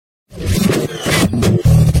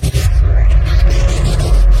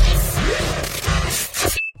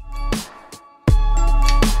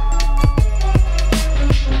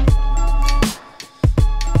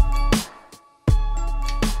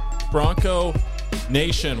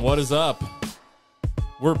Nation, what is up?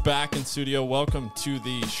 We're back in studio. Welcome to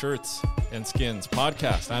the Shirts and Skins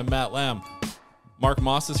podcast. I'm Matt Lamb. Mark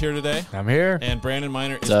Moss is here today. I'm here. And Brandon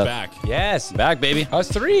Miner is back. Yes. Back, baby. Us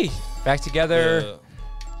three. Back together.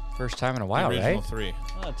 First time in a while, original right? 3.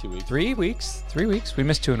 2 weeks. 3 weeks. 3 weeks. We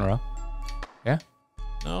missed 2 in a row. Yeah?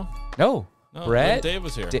 No? No. Brett? Dave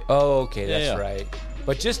was here. Okay. That's Yeah. right.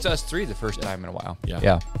 But just us three the first time in a while.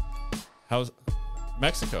 Yeah. How's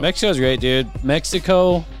Mexico? Mexico's great, dude.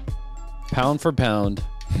 Mexico, pound for pound,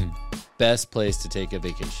 best place to take a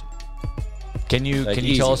vacation. Can you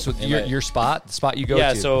tell us what your spot, the spot you go to?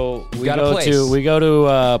 Yeah, so we got a go place. to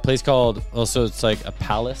a place called, so it's like a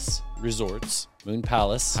Palace Resorts, Moon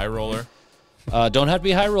Palace. High roller. Don't have to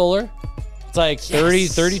be high roller. It's like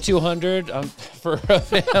 3,200 for a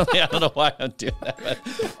family. I don't know why I'm doing that,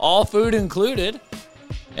 but all food included.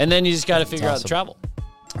 And then you just got to figure out the travel.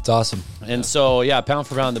 That's awesome. And so, yeah, pound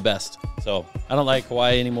for pound, the best. So I don't like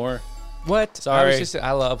Hawaii anymore. What? Sorry.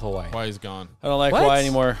 I love Hawaii. Hawaii's gone. I don't like What? Hawaii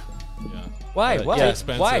anymore. Yeah. Why? But, Why? yeah.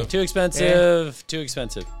 Expensive. Why? Too expensive. Too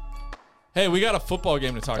expensive. Hey, we got a football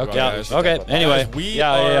game to talk about, Yeah. guys. Okay. Anyway. Guys, we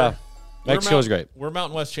Yeah. are Mexico's great. We're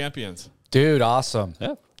Mountain West champions. Dude, awesome.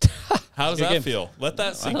 Yeah. How does Good that game. feel? Let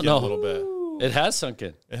that sink don't in a know. little bit. It has sunk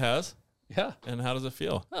in. It has? Yeah. And how does it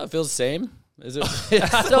feel? Oh, it feels the same. Is it?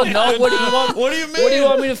 I don't know. What do you want? What do you mean? What do you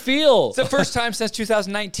want me to feel? It's the first time since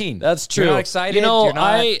 2019. That's true. You're not excited? You know, You're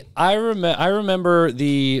not... I remember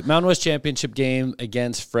the Mountain West Championship game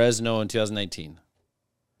against Fresno in 2019.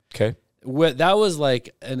 Okay. That was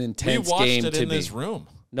like an intense We watched game it to in be. this room.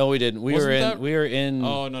 No, we didn't. We Wasn't were in.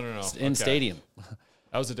 Oh, no. In Okay. stadium.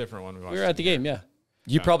 That was a different one we watched. We were at the game. Yeah.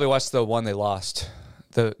 You probably watched the one they lost.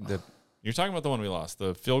 The You're talking about the one we lost,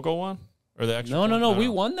 the field goal one? Or the extra No. point? We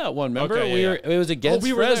won that one. Remember, Okay, yeah. It was against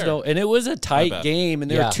we were Fresno, and it was a tight bad. game, and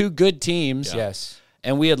there Yeah. were two good teams. Yeah. Yes.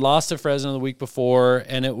 And we had lost to Fresno the week before,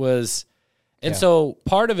 and it was, and Yeah. so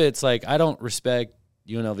part of it's like I don't respect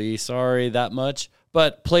UNLV, sorry, that much,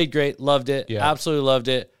 but played great, loved it, Yeah. absolutely loved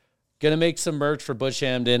it. Gonna make some merch for Bush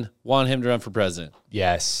Hamden. Want him to run for president.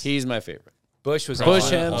 Yes. He's my favorite. Bush was Bush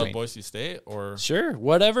on Hamden. point. Boise State or Sure,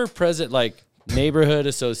 whatever president, like neighborhood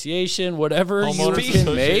association, whatever you homeowners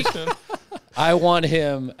can make. association? I want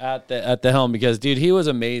him at the helm because, dude, he was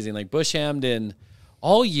amazing. Like Bush Hamden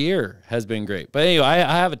all year has been great. But anyway,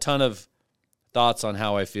 I have a ton of thoughts on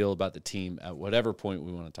how I feel about the team at whatever point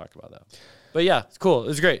we want to talk about that. But yeah, it's cool. It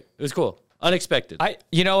was great. It was cool. Unexpected.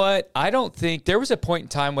 You know what? I don't think there was a point in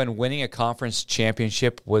time when winning a conference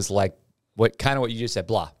championship was like what you just said.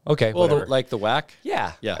 Blah. Okay. well, whatever. like the whack.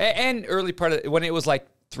 yeah. Yeah. And early part of when it was like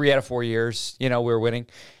 3 out of 4 years, we were winning.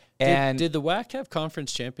 And Did the WAC have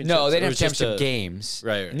conference championships? no, they Or didn't have was just championship a- games.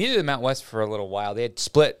 Right. Neither did Mount West for a little while. They had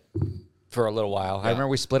split for a little while. I remember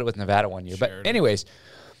we split it with Nevada one year. Shared. But anyways,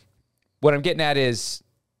 what I'm getting at is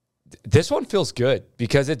this one feels good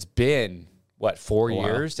because it's been 4 while.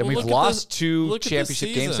 years and Well, we've look at lost the- 2 look at the championship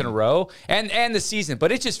games in a season. row and the season.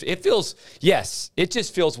 But it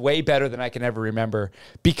feels way better than I can ever remember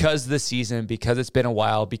because of the season, because it's been a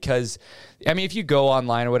while, because if you go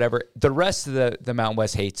online or whatever, the rest of the Mountain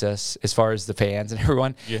West hates us as far as the fans and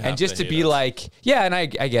everyone. You have And just to to hate be us. like, yeah, and I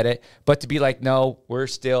get it, but to be like, no, we're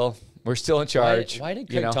still in charge. Why did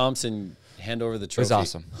Craig Thompson hand over the It trophy? was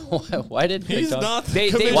awesome. Why did Craig He's Thompson? not the They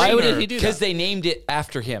commissioner. Why would he do that? Because they named it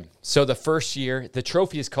after him. So the first year, the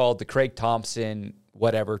trophy is called the Craig Thompson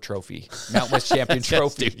whatever trophy, Mountain West Champion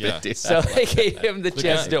Trophy. Yeah. So they gave him the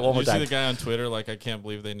chance to do it one more Did you time. see the guy on Twitter? Like, I can't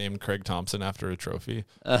believe they named Craig Thompson after a trophy.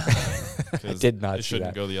 I did not It see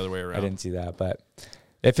shouldn't that. go the other way around. I didn't see that, but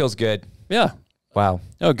it feels good. Yeah. Wow.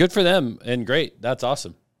 No, good for them and great. That's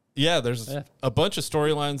awesome. Yeah, there's Yeah. a bunch of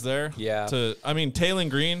storylines there. Yeah. Taylor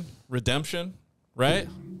Green, redemption, right?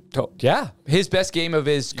 Yeah. His best game of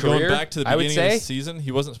his career, Going back to the I would beginning of say. the season,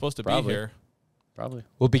 he wasn't supposed to Probably. be here. Probably.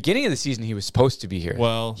 Well, beginning of the season, he was supposed to be here.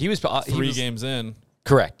 Well, he was 3 games in,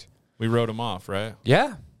 correct. we wrote him off, right?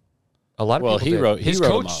 Yeah. A lot of Well, people he did.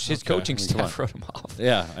 wrote him off. His Okay. coaching I mean, come staff wrote him off.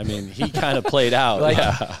 Yeah. I mean, he kind of played out. Like-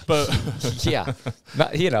 yeah. But Yeah.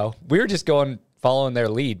 We were just following their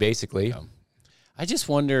lead, basically. I just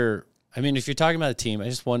wonder, if you're talking about a team, I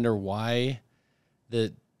just wonder why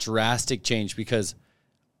the drastic change, because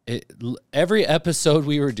every episode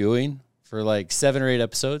we were doing for like 7 or 8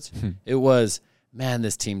 episodes, it was, man,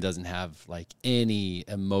 this team doesn't have like any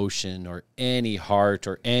emotion or any heart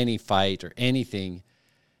or any fight or anything.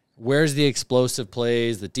 Where's the explosive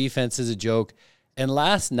plays? The defense is a joke. And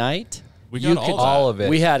last night, we got all of it.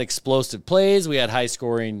 we had explosive plays. We had high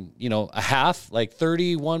scoring, a half, like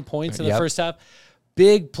 31 points in the Yep. first half.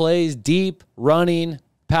 Big plays, deep, running,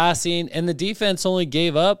 passing. And the defense only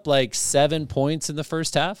gave up like 7 points in the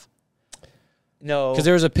first half. No, because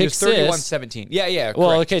there was a pick six. 31-17. Yeah. Well,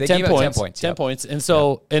 correct. okay, They 10 gave up points. 10 points. 10 yep. points. And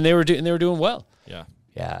so, and they were doing well. Yeah.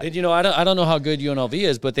 Yeah. And, I don't know how good UNLV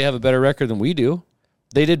is, but they have a better record than we do.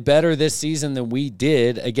 They did better this season than we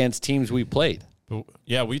did against teams we played.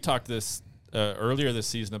 Yeah, we talked this earlier this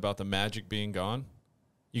season about the magic being gone.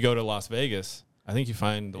 You go to Las Vegas, I think you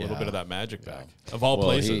find a little bit of that magic back. Of all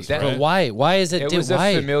places. But right? why is it? It was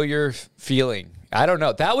a familiar feeling. I don't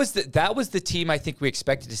know. That was the team I think we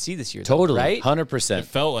expected to see this year. Totally, right? 100%. It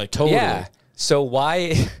felt like Totally. Yeah. So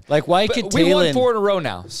why? Why But could we won Talon? 4 in a row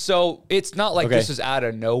now? So it's not like this was out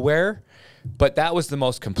of nowhere, but that was the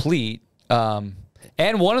most complete.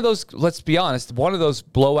 And one of those, let's be honest, one of those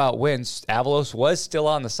blowout wins, Avalos was still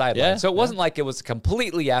on the sideline. Yeah, So it wasn't like it was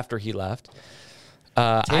completely after he left.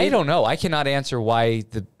 I don't know. I cannot answer why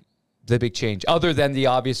the big change, other than the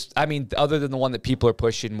obvious. I mean, other than the one that people are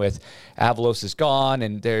pushing with Avalos is gone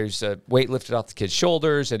and there's a weight lifted off the kid's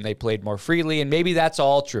shoulders and they played more freely. And maybe that's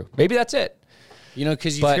all true. Maybe that's it.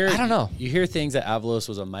 Because I don't know. You hear things that Avalos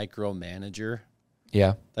was a micromanager.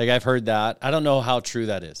 Yeah. Like I've heard that. I don't know how true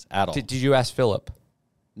that is at all. Did you ask Philip?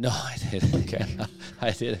 No, I didn't. Okay,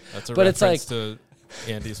 I did. That's a but it's like reference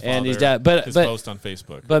to Andy's father, Andy's dad. But his but post on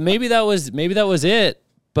Facebook. But maybe that was it.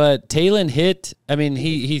 But Talon hit. I mean,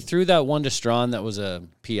 he threw that one to Strawn that was a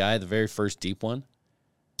PI, the very first deep one.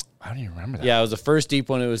 I don't even remember that. Yeah, it was the first deep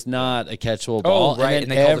one. It was not a catchable ball. right, And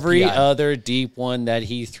and then they called it every PI. other deep one that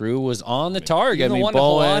he threw was on the target. Even the one to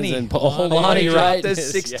Bowens Holani. and Holani Holani, dropped right? the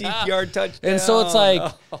 60-yard touchdown. And so it's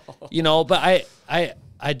like, but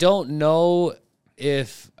I don't know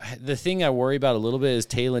if the thing I worry about a little bit is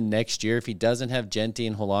Talon next year if he doesn't have Genty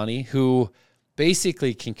and Holani, who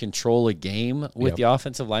basically can control a game with the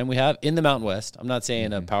offensive line we have in the Mountain West. I'm not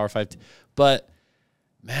saying a Power 5, but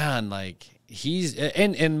man, like he's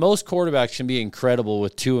and most quarterbacks can be incredible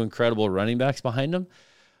with 2 incredible running backs behind him,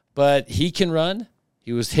 but he can run.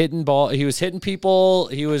 He was hitting people.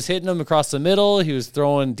 He was hitting them across the middle. He was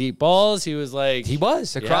throwing deep balls. He was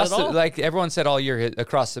Across the, like everyone said all year,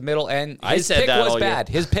 across the middle, and his said pick that was all year. bad.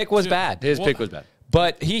 His pick was bad. His pick was bad.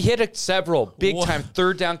 But he hit several big-time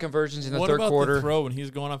third-down conversions in the third What quarter. about the throw when he's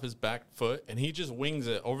going off his back foot and he just wings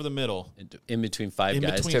it over the middle? In between 5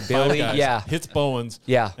 guys. Between to 5 Billy, guys, yeah. hits Bowens.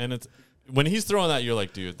 Yeah. And it's when he's throwing that, you're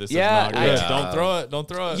like, dude, this Yeah, is not good. I- Don't throw it. Don't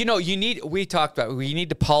throw it. We talked about we need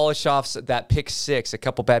to polish off that pick 6, a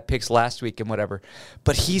couple bad picks last week and whatever.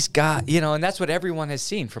 But he's got, and that's what everyone has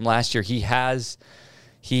seen from last year. He has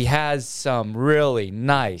some really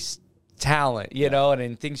nice talent,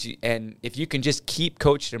 and things. And if you can just keep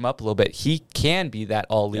coaching him up a little bit, he can be that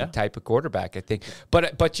all-league type of quarterback, I think.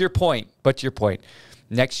 But your point.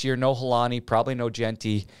 Next year, no Holani, probably no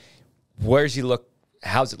Genty. Where's he look?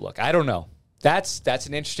 How's it look? I don't know. That's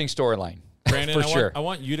an interesting storyline. Brandon, for sure. I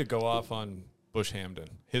want you to go off on Bush Hamden,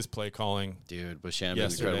 his play calling. Dude, Bush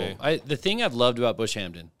Hamden's Yesterday. incredible. The thing I've loved about Bush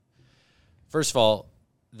Hamden, first of all,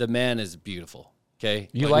 the man is beautiful. Okay,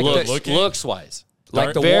 You like looks wise.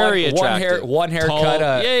 Like the very one attractive. haircut.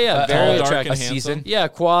 Tall. Very tall, dark, attractive. and a season. handsome. Yeah,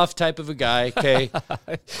 coiffed type of a guy. Okay,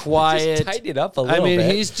 quiet. Just tighten it up a little I mean,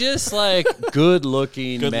 bit. he's just like good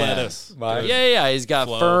looking Good man. lettuce. Yeah. He's got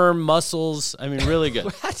Flow. firm muscles. I mean, really good.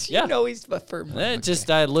 He's a firm.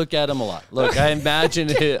 I look at him a lot. Look, I imagine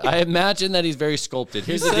that he's very sculpted.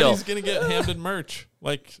 He Here's the said deal. he's going to get Hamden merch.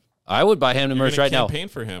 Like, I would buy Hamden you're merch gonna right now. campaign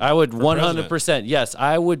for him. I would for 100%. Yes,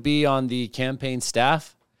 I would be on the campaign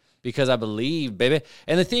staff because I believe, baby.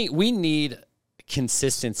 And the thing, we need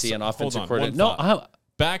consistency on offensive Hold on, coordinator. one No, thought.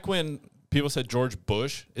 Back when people said George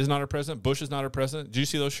Bush is not our president, Bush is not our president. Did you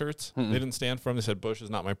see those shirts? They didn't stand for him. They said Bush is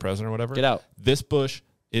not my president or whatever. Get out. This Bush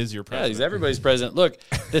is your yeah, president. he's everybody's president. Look,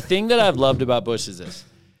 the thing that I've loved about Bush is this.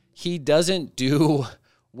 He doesn't do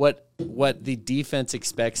what the defense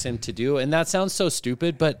expects him to do. And that sounds so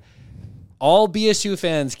stupid, but all BSU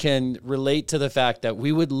fans can relate to the fact that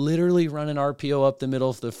we would literally run an RPO up the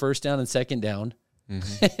middle for the first down and second down and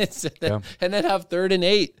then have 3rd and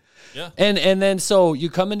 8. Yeah. And then so you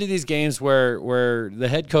come into these games where the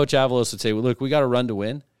head coach Avalos would say, well, look, we got to run to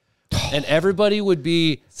win. And everybody would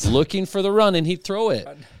be looking for the run and he'd throw it.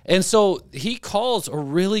 And so he calls a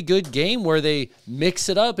really good game where they mix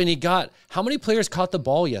it up and how many players caught the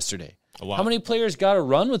ball yesterday? A lot. How many players got to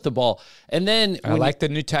run with the ball? And then I like the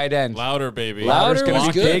new tight end. Louder, baby. Louder's going to was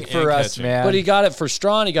be good. big for us, catching. man. But he got it for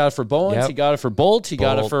Strawn, he got it for Bowens, Yep. he got it for Bolt, he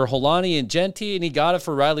got it Bolt. for Holani and Genty, and he got it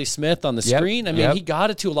for Riley Smith on the Yep. screen. I mean, Yep. he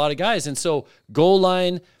got it to a lot of guys. And so goal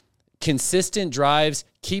line, consistent drives,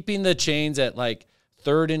 keeping the chains at like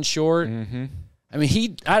 3rd and short. I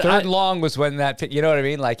mean, Third and long was when that, you know what I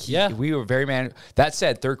mean? Like, we were very That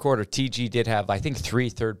said, third quarter, TG did have, I think, 3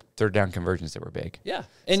 third down conversions that were big. Yeah.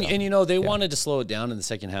 And they wanted to slow it down in the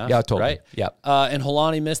second half. Yeah, totally. Right? Yeah. And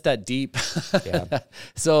Holani missed that deep. Yeah.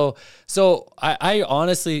 So I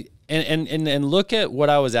honestly, and look at what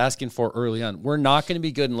I was asking for early on. We're not going to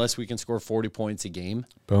be good unless we can score 40 points a game.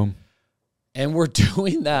 Boom. And we're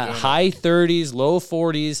doing that high 30s, low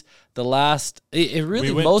 40s.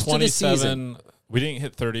 Most of the season. We didn't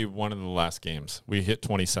hit 31 in the last games. We hit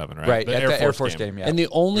 27, right? Right, at the Air Force game, yeah. And the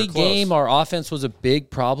only game our offense was a big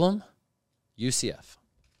problem, UCF.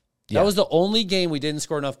 That was the only game we didn't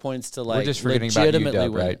score enough points to we're just forgetting about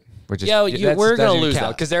UW, right? We're going to lose that.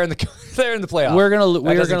 Because they're in the playoff. We're going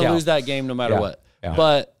to lose that game no matter what. Yeah.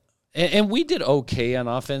 But and we did okay on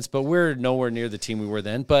offense, but we're nowhere near the team we were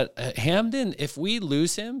then. But Hamden, if we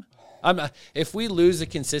lose him, if we lose the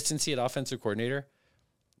consistency at offensive coordinator,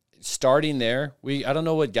 starting there, I don't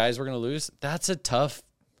know what guys we're going to lose. That's a tough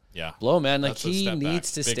blow, man. Like, he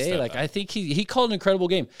needs to stay. Like, I think he called an incredible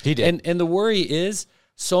game. He did. And the worry is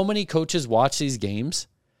so many coaches watch these games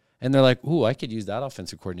and they're like, ooh, I could use that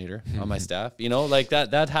offensive coordinator on my staff. You know, like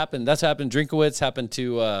that happened. That's happened. Drinkowitz happened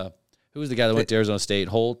to, who was the guy that went to Arizona State?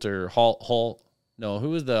 Holt or Hall? No, who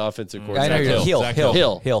was the offensive coordinator? I know Hill.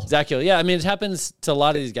 Zach Hill. Yeah, I mean, it happens to a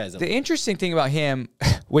lot of these guys. The interesting thing about him,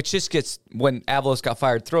 which just gets, when Avalos got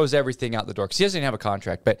fired, throws everything out the door because he doesn't even have a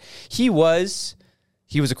contract, but he was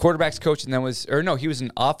a quarterback's coach and then he was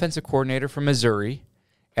an offensive coordinator from Missouri,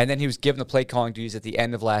 and then he was given the play calling duties at the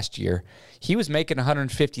end of last year. He was making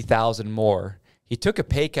 $150,000 more. He took a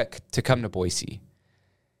pay cut to come to Boise.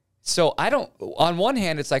 So on one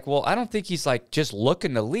hand, it's like, well, I don't think he's like just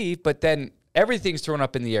looking to leave, but then everything's thrown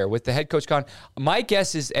up in the air with the head coach gone. My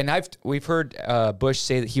guess is, and we've heard Bush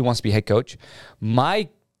say that he wants to be head coach. My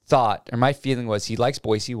thought or my feeling was he likes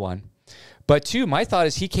Boise, 1. But 2, my thought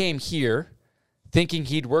is he came here thinking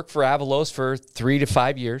he'd work for Avalos for 3 to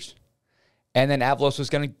 5 years. And then Avalos was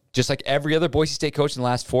going to, just like every other Boise State coach in the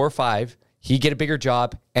last 4 or 5, he'd get a bigger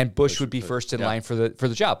job and Bush would be first in line for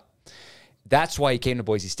the job. That's why he came to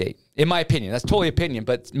Boise State, in my opinion. That's totally opinion,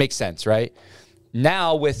 but it makes sense, right?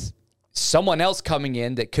 Now with someone else coming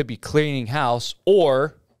in that could be cleaning house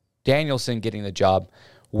or Danielson getting the job,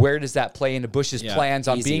 where does that play into Bush's plans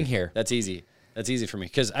on being here? That's easy. That's easy for me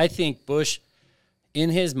because I think Bush, in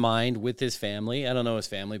his mind with his family, I don't know his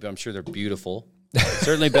family, but I'm sure they're beautiful.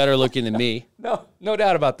 Certainly better looking than me. No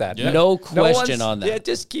doubt about that. Yeah. No question on that. Yeah,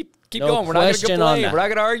 just keep going. We're not going to complain. We're not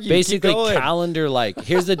going to argue. Basically, calendar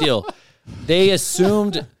here's the deal. They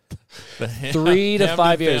assumed 3 to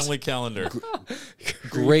 5 years. Family calendar.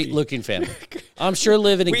 Great looking family. I'm sure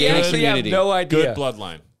live in a gated community. Have no idea. Good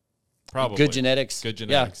bloodline. Probably. Good genetics.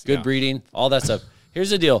 Yeah, good breeding. All that stuff.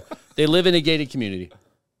 Here's the deal. They live in a gated community.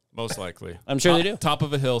 Most likely. I'm sure they do. Top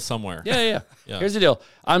of a hill somewhere. Yeah. Here's the deal.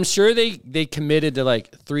 I'm sure they committed to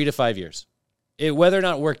like 3 to 5 years. Whether or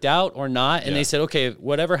not it worked out or not, and they said, okay,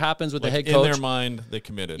 whatever happens with the head coach. In their mind, they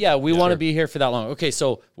committed. Yeah, we want to be here for that long. Okay,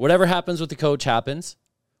 so whatever happens with the coach happens.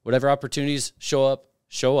 Whatever opportunities show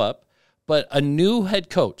up. But a new head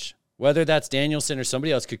coach, whether that's Danielson or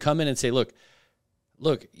somebody else, could come in and say, look,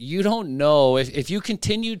 you don't know. If you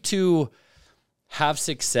continue to have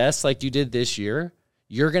success like you did this year,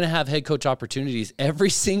 you're going to have head coach opportunities every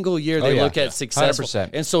single year. They look at successful. 100%.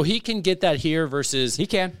 And so he can get that here versus... He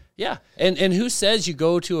can. Yeah. And who says you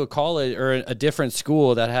go to a college or a different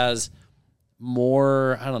school that has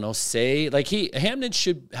more, I don't know, say? Like Hamden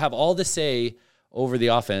should have all the say over the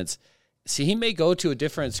offense. See, he may go to a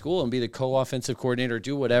different school and be the co-offensive coordinator,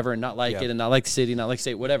 do whatever, and not like it, and not like the city, not like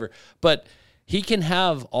state, whatever. But he can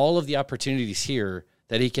have all of the opportunities here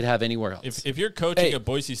that he could have anywhere else. If you're coaching at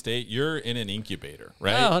Boise State, you're in an incubator,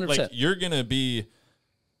 right? Yeah, 100%. Like you're gonna be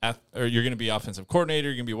offensive coordinator.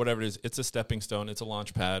 You're gonna be whatever it is. It's a stepping stone. It's a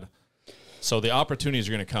launch pad. So the opportunities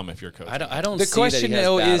are gonna come if you're coaching. I don't. The see question that he has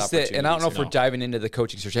though bad is that, and I don't know if we're diving into the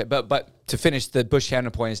coaching search, but to finish the Bush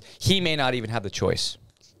Hamden point is he may not even have the choice.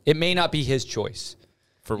 It may not be his choice.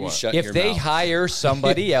 For what? If they hire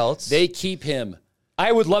somebody else, they keep him.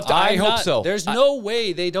 I would love to. I hope so. There's no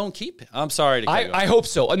way they don't keep him. I'm sorry to cut you off. I hope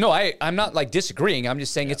so. No, I'm not like disagreeing. I'm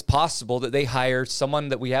just saying it's possible that they hire someone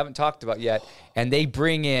that we haven't talked about yet, and they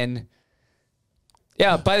bring in.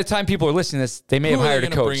 Yeah, by the time people are listening to this, they may have hired a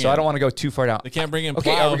coach, so I don't want to go too far down. They can't bring in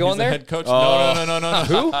Okay, Plow. are we going He's there? The head coach. Oh. No.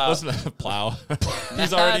 Who? Listen, Plow.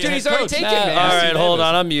 He's already Dude, he's already taken, man. All right, hold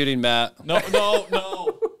on. I'm muting Matt. No.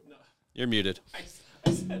 You're muted.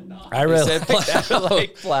 I said no. I really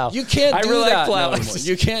like Plow. You can't do that. Plow. No,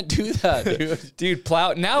 you can't do that, dude.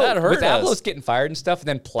 Plow. Now that hurt with us. Avalos getting fired and stuff, and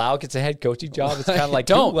then Plow gets a head coaching job. It's kind of like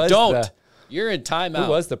don't. You're in timeout.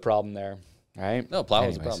 Who was the problem there? right? No, Plow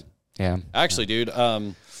was a problem. Yeah. Actually, dude,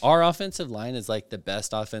 our offensive line is like the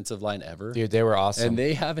best offensive line ever. Dude, they were awesome. And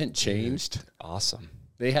they haven't changed. Awesome.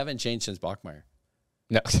 They haven't changed since Bachmeier.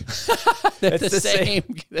 No. They're the same.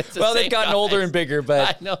 Well, they've gotten older and bigger,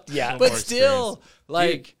 but I know. yeah. But still,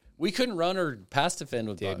 like, we couldn't run or pass defend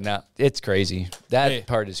with Buck. No, it's crazy. That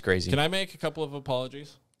part is crazy. Can I make a couple of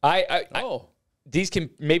apologies? These can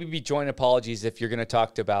maybe be joint apologies if you're going to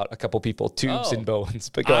talk about a couple people, Tubes and Bowens.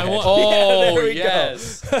 But go ahead. There we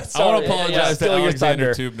yes. I want to apologize to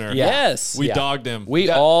Alexander Tubner. Yeah. Yes. We dogged him. We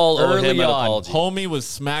all owe him an on. apology. Homie was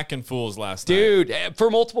smacking fools last night. Dude, for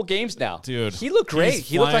multiple games now. Dude. He looked great.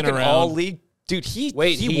 He looked like an all-league. Dude, he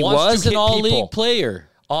was an all-league people. player.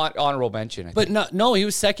 Honorable mention, I think. But no, he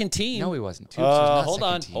was second team. No, he wasn't. Tubes was not hold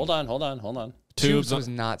second team. Hold on. Tubes was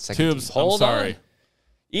not second Tubes, team. I'm sorry.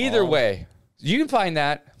 Either way, you can find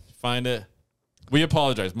that. Find it. We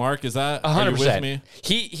apologize. Mark, is that 100%? Are you with me?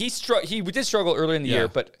 He did struggle earlier in the year,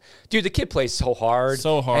 but dude, the kid plays so hard.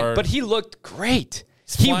 But he looked great.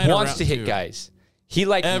 He wants to hit guys. He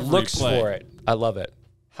looks for it. I love it.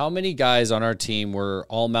 How many guys on our team were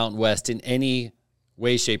all Mountain West in any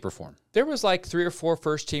way, shape, or form? There was like 3 or 4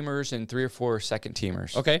 first teamers and 3 or 4 second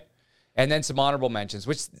teamers. Okay. And then some honorable mentions,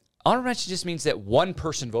 which honorable mention just means that one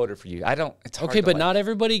person voted for you. It's hard okay, but not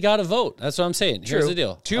everybody got a vote. That's what I'm saying. True. Here's the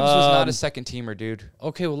deal. Tubes was not a second teamer, dude.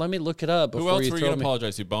 Okay, well, let me look it up before Who else you were you throw going to me.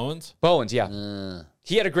 apologize to? Bowens? Bowens, yeah.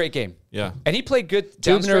 He had a great game. Yeah. And he played good.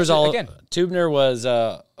 Tubner was again. Tubner was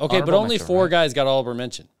okay, Honorable but only mention, 4 right? guys got honorable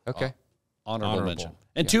mention. Okay. Honorable mention.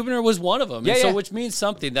 And Tubner was one of them. Yeah, and so yeah. which means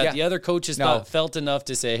something that the other coaches not felt enough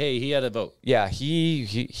to say, hey, he had a vote. Yeah,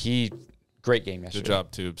 he great game yesterday. Good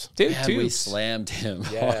job, Tubes. Dude, Man, Tubes. we slammed him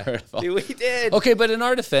Yeah. hard. Dude, we did. Okay, but in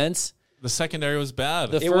our defense, The secondary was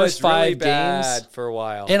bad. The It first was 5 really games bad for a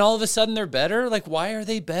while. and all of a sudden they're better? Like, why are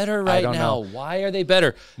they better right don't now? know. Why are they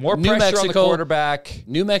better? More New pressure Mexico, on the quarterback.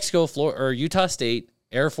 New Mexico, or Utah State,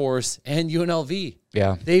 Air Force, and UNLV.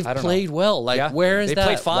 Yeah. They've I don't played know. well. Like, Yeah. where is they that?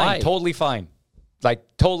 played fine. Why? Totally fine. Like,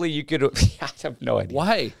 totally you could I have no idea.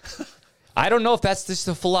 Why? I don't know if that's just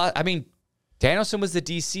the philosophy. I mean, Danielson was the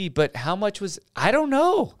DC, but how much was I don't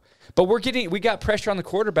know. But we got pressure on the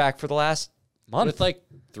quarterback for the last month. With like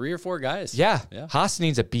 3 or 4 guys. Yeah. Yeah.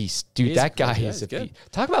 Hassan's a beast. Dude, He's that a guy good guy. is a He's good.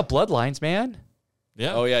 beast. Talk about bloodlines, man.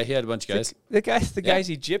 Yeah. Oh, yeah, he had a bunch of guys. The guy's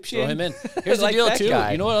Egyptian. Throw him in. Here's the Like deal, that too.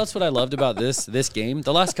 guy. You know what else? What I loved about this game?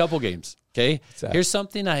 The last couple games. Okay. that? Here's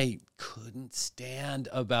something I couldn't stand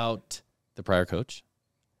about the prior coach,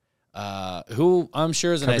 who I'm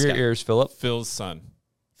sure is a Cover nice your guy. ears, Philip. Phil's son.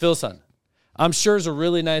 Phil's son. I'm sure is a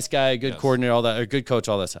really nice guy, a good coordinator, all that, a good coach,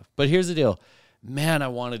 all that stuff. But here's the deal. Man, I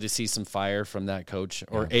wanted to see some fire from that coach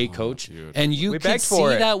or a coach. dude. And you We could begged see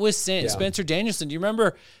for it. that with Spencer Danielson. Do you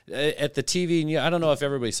remember at the TV? And I don't know if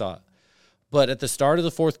everybody saw it, but at the start of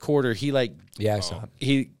the 4th quarter, he Yeah, I saw it.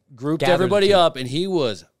 he grouped Gathered everybody the team. up and he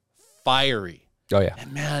was fiery. Oh, yeah.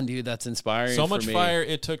 And man, dude, that's inspiring. So for much me. fire,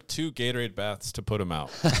 it took 2 Gatorade baths to put him out.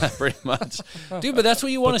 Pretty much, dude. But that's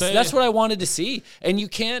what you want to. That's what I wanted to see, and you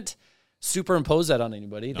can't superimpose that on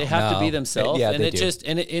anybody. They have to be No. themselves, Yeah, and they it do. just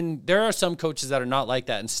and there are some coaches that are not like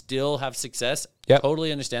that and still have success. Yep.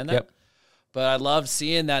 Totally understand that. Yep. But I loved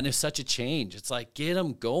seeing that, and it's such a change. It's like get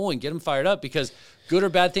them going, get them fired up, because good or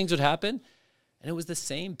bad things would happen, and it was the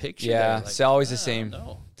same picture. Yeah, there. Like, it's always the same.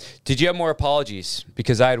 No. Did you have more apologies?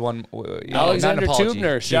 Because I had one. Alexander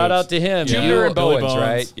Tubner, shout out to him. Yeah. Tubner and Billy Bowens, Bowens.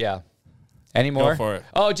 right? Yeah. Any more? for it.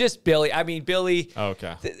 Oh, just Billy. I mean, Billy. Oh,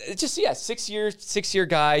 okay. Just 6-year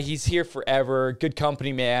guy. He's here forever. Good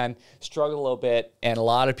company man. Struggled a little bit, and a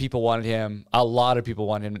lot of people wanted him. A lot of people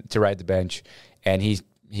wanted him to ride the bench, and he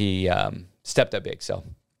stepped up big. So,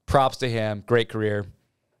 props to him. Great career,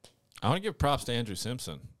 I want to give props to Andrew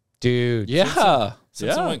Simpson. dude. Yeah.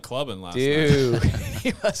 Simpson went clubbing last night. Dude,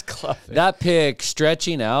 he was clubbing. That pick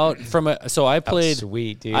stretching out from a. So I played.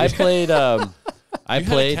 Sweet, dude. I played. had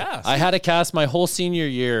a cast. I had a cast my whole senior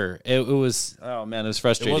year. It was. Oh man, it was It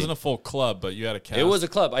frustrating. wasn't a full club, but you had a cast. It was a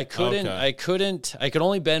club. I couldn't. Okay. I could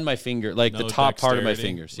only bend my finger, like No the top part of my dexterity,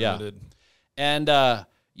 fingers. Yeah. limited. And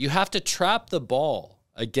you have to trap the ball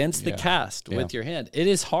against the cast with your hand. It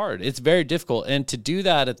is hard. It's very difficult. And to do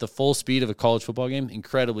that at the full speed of a college football game,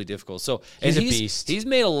 incredibly difficult. So He's a beast. He's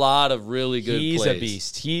made a lot of really good He's plays. a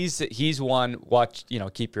beast. He's one. Watch,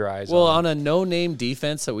 keep your eyes Well, on. on a no-name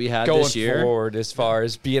defense that we had Going this year. forward as far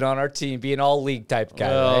as being on our team, being all league type guy,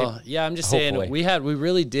 Well, right? yeah, I'm just Hopefully. saying we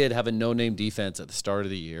really did have a no-name defense at the start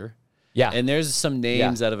of the year. Yeah. And there's some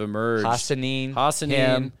names that have emerged. Hassanin,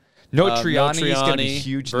 him, Notriani is going to be Notriani,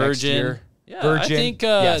 huge Virgin. next year. Yeah, Virgin. I think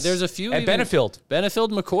Yes. there's a few. And even- Benefield. Benefield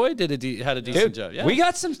McCoy had a decent Dude, job. Yeah. we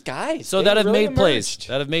got some guys. so They that have really made plays. emerged.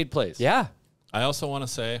 That have made plays. Yeah. I also want to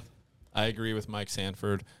say I agree with Mike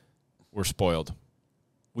Sanford. We're spoiled.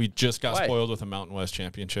 We just got spoiled with a Mountain West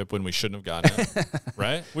championship when we shouldn't have gotten it,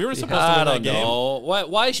 right? We were supposed to win that game.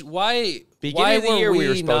 Why? Beginning of the year we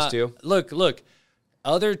were supposed to. Look.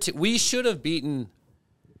 We should have beaten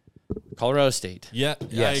Colorado State. Yeah.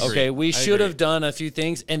 Yes. I agree. Okay, we should have done a few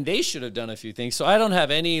things, and they should have done a few things. So I don't have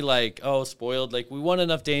any spoiled. Like, we won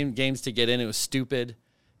enough games to get in. It was stupid.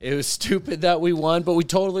 It was stupid that we won, but we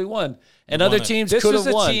totally won. And other teams could have won.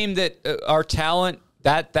 This was a team that our talent.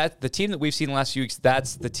 That the team that we've seen the last few weeks,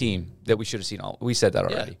 that's the team that we should have seen. We said that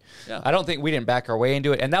already. Yeah. I don't think we didn't back our way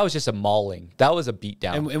into it, and that was just a mauling. That was a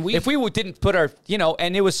beatdown. And if we didn't put our,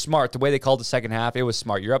 and it was smart the way they called the second half. It was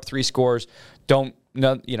smart. You're up 3 scores. But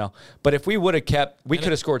if we would have kept, we could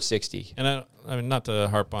have scored 60. And I mean, not to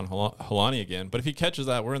harp on Helani again, but if he catches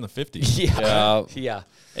that, we're in the 50s. Yeah.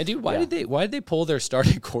 And dude, why did they pull their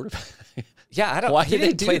starting quarterback? Yeah, I don't. Why He did they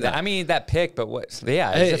didn't do play that? I mean, that pick, but what?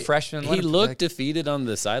 Yeah, as a freshman, He looked defeated on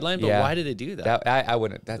the sideline, but why did they do that? I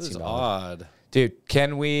wouldn't. That That was seemed odd. Dude,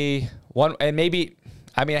 can we and maybe?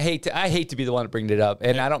 I mean, I hate to be the one to bring it up,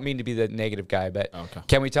 and I don't mean to be the negative guy, but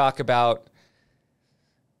can we talk about?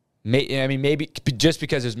 Maybe just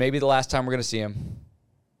because it's maybe the last time we're going to see him.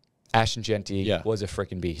 Ashton Genty was a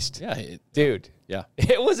freaking beast. Yeah, dude. Yeah,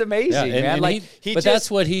 it was amazing, man. And that's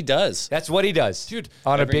what he does. That's what he does, dude.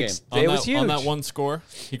 On a big, it was huge. On that one score,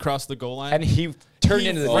 he crossed the goal line and he turned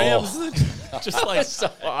into the Rams. Just like so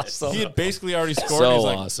awesome. He had basically already scored. So He's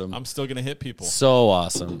like, awesome. I'm still gonna hit people. So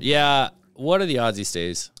awesome. Yeah. What are the odds he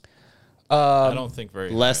stays? I don't think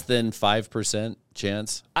very less high. than 5%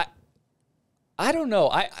 chance. I don't know.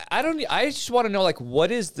 I just want to know, like,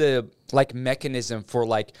 what is the mechanism for,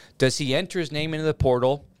 does he enter his name into the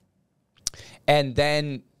portal and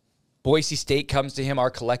then Boise State comes to him, our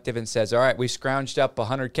collective, and says, all right, we've scrounged up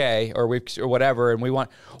 $100K or whatever, and we want,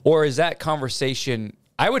 or is that conversation,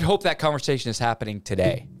 I would hope that conversation is happening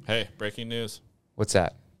today. Hey, breaking news. What's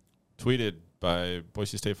that? Tweeted by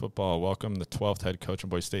Boise State football. Welcome the 12th head coach in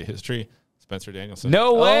Boise State history, Spencer Danielson.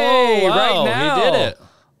 No way. Right now. He did it.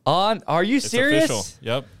 Are you It's serious? official.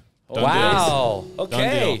 Yep. Done Wow. deal.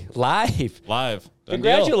 Okay. Done Live. Live.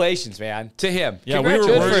 Congratulations, man. To him. Yeah, we were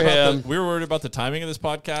Congratulations. worried about the timing of this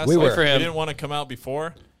podcast. We were. For him. We didn't want to come out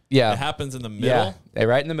before. Yeah. It happens in the middle. Yeah.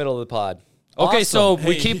 Right in the middle of the pod. Okay, Awesome. so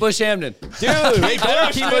we Hey. keep Bush Hamden. Dude, they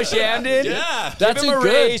better keep Bush Hamden. Yeah. That's Give him a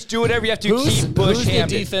good. raise. Do whatever you have to. Keep Bush Who's the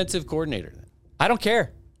Hamden. defensive coordinator? I don't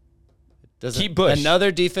care. Keep Bush.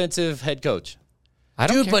 Another defensive head coach. I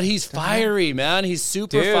don't Dude, care. but he's fiery, man. He's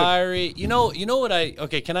super Dude. fiery. You know what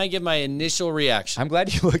can I give my initial reaction? I'm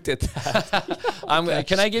glad you looked at that.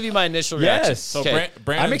 Can I give you my initial reaction? Yes. So Okay.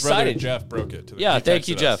 Brandon's I'm excited. brother Jeff broke it. Yeah, he thank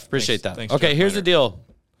you, texted Jeff. us. Appreciate that. Thanks, Okay, Jeff here's the Snyder.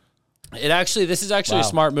 deal. This is actually a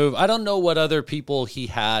smart move. I don't know what other people Dickey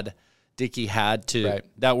had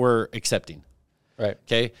that were accepting. Right.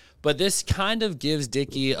 Okay. But this kind of gives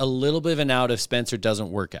Dickey a little bit of an out if Spencer doesn't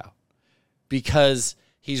work out, because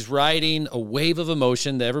he's riding a wave of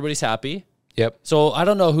emotion that everybody's happy. Yep. So I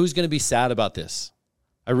don't know who's going to be sad about this.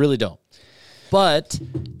 I really don't. But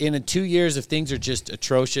in 2 years, if things are just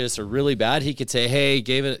atrocious or really bad, he could say, hey,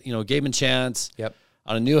 gave him a chance. Yep.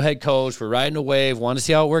 On a new head coach, we're riding a wave, want to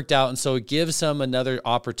see how it worked out. And so it gives him another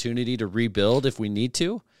opportunity to rebuild if we need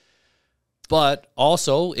to. But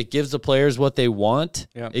also, it gives the players what they want.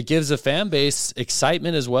 Yep. It gives the fan base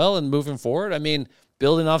excitement as well and moving forward. I mean,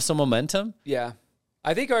 building off some momentum. Yeah.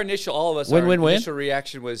 I think our initial initial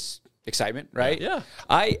reaction was excitement, right? Yeah.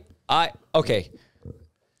 Okay.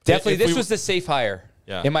 Definitely, If this we- was the safe hire,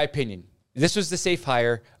 Yeah. in my opinion. This was the safe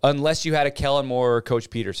hire, unless you had a Kellen Moore or Coach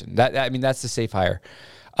Peterson. That's the safe hire.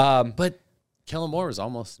 But Kellen Moore was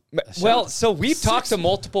almost Well, so we've talked to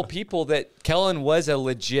multiple people that Kellen was a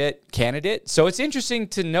legit candidate. So it's interesting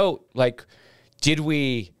to note, did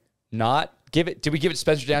we give it to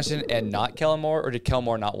Spencer Danielson and not Kellen Moore, or did Kellen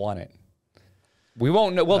Moore not want it? We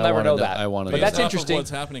won't know. We'll never know that. I want to But know. that's Based off of interesting. What's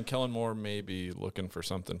happening? Kellen Moore may be looking for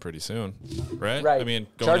something pretty soon, right? Right. I mean,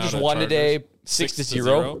 going Chargers out at won today, Chargers,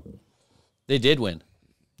 6-0. They did win.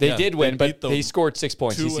 They Yeah, did win, they but beat the they scored 6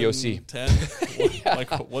 points. 2-10. 10.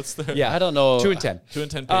 What's the Yeah. I don't know. 2-10.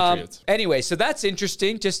 2-10 Patriots? Anyway, so that's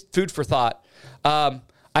interesting. Just food for thought. I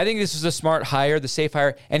think this was a smart hire, the safe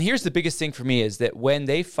hire. And here's the biggest thing for me is that when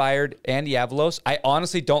they fired Andy Avalos, I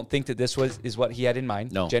honestly don't think that this is what he had in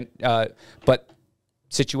mind. No. But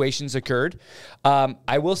situations occurred.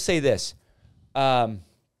 I will say this. The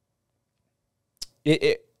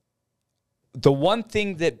one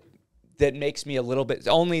thing that makes me a little bit,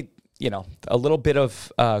 a little bit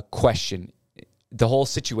of question, the whole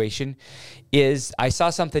situation, is I saw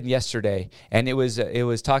something yesterday, and it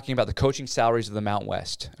was talking about the coaching salaries of the Mountain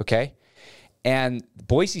West, okay? And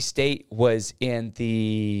Boise State was in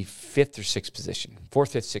the 4th, 5th,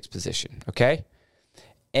 6th position. Okay.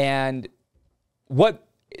 And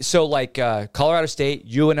Colorado State,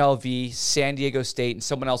 UNLV, San Diego State, and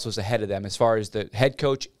someone else was ahead of them as far as the head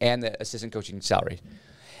coach and the assistant coaching salary.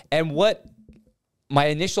 And what my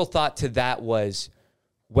initial thought to that was,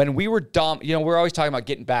 when we were we're always talking about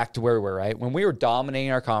getting back to where we were, right? When we were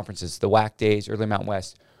dominating our conferences, the WAC days, early Mountain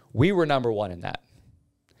West, we were number one in that.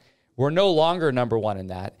 We're no longer number one in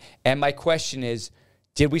that. And my question is,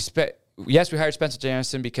 yes, we hired Spencer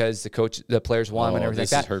Danielson because the players want him and everything like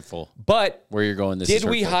that. This is hurtful. But where you're going, did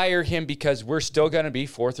we hire him because we're still going to be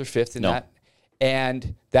 4th or 5th in that?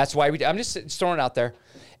 And that's why I'm just throwing it out there.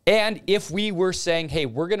 And if we were saying, hey,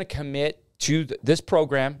 we're going to commit to this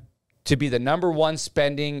program to be the number one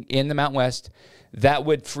spending in the Mountain West, that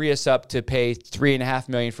would free us up to pay $3.5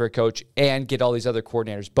 million for a coach and get all these other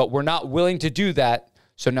coordinators. But we're not willing to do that.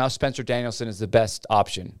 So now Spencer Danielson is the best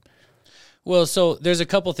option. Well, so there's a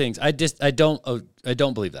couple things. I don't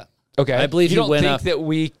believe that. Okay. I believe you don't went think up. that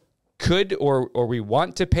we could or we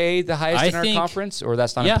want to pay the highest in our conference, or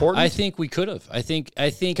that's not important? I think we could have. I think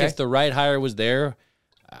if the right hire was there,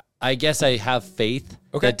 I guess I have faith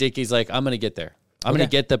that Dickey's like, I'm going to get there. I'm going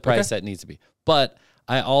to get the price that needs to be. But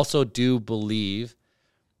I also do believe,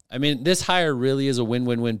 this hire really is a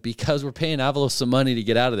win-win-win because we're paying Avalos some money to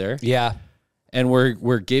get out of there. Yeah. And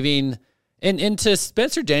we're giving, and to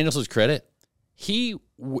Spencer Danielson's credit, he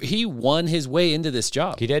won his way into this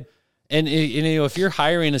job. He did. And if you're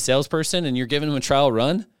hiring a salesperson and you're giving him a trial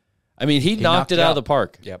run, he knocked it out of the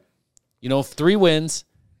park. Yep. 3 wins,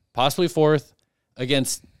 possibly 4th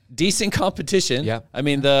against decent competition. Yeah.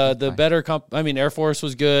 The better Air Force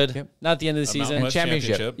was good. Yep. Not the end of the season.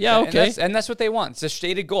 Championship. Yeah, okay. And that's what they want. It's a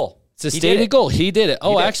stated goal. It's a stated goal. He did it.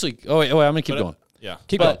 Oh, did. actually. Oh, wait, I'm going to keep going. Yeah.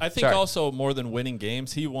 But I think also more than winning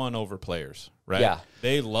games, he won over players, right? Yeah.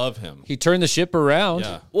 They love him. He turned the ship around.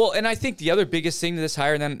 Yeah. Well, and I think the other biggest thing to this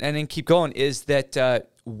hire, and then keep going, is that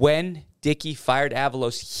when Dickey fired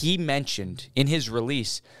Avalos, he mentioned in his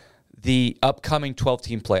release the upcoming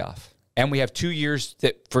 12-team playoff. And we have 2 years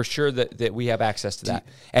that for sure that we have access to that.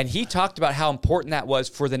 And he talked about how important that was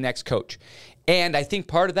for the next coach. And I think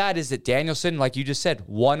part of that is that Danielson, like you just said,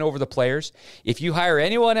 won over the players. If you hire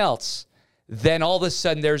anyone else, then all of a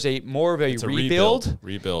sudden there's more of a rebuild.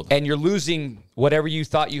 And you're losing whatever you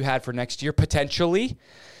thought you had for next year, potentially.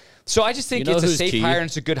 So I just think it's a safe hire and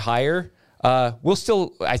it's a good hire. I still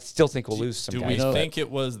think we'll lose some guys. Do we think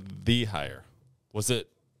it was the hire? Was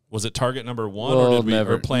it target number one, or did we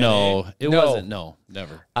never. plan A? It wasn't. No,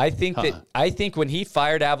 never. I think when he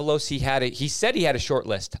fired Avalos, he said he had a short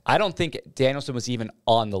list. I don't think Danielson was even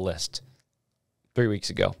on the list 3 weeks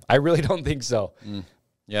ago. I really don't think so.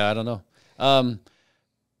 Yeah, I don't know.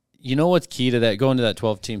 You know what's key to that? Going to that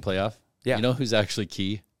 12-team playoff? Yeah. You know who's actually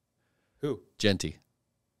key? Who? Genty.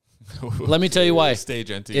 Let me tell you why. Stay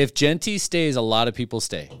Genty. If Genty stays, a lot of people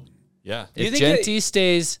stay. Yeah. If Genty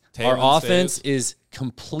stays, our offense is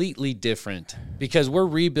completely different because we're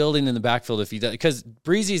rebuilding in the backfield. Because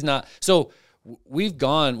Breezy's not. So we've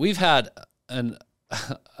had an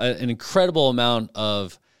incredible amount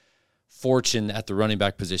of fortune at the running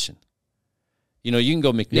back position. You can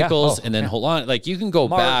go McNichols and then hold on. Like you can go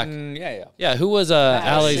Martin, back. Yeah. Who was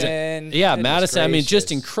Madison? Yeah, Madison.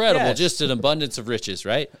 Just incredible. Yes. Just an abundance of riches,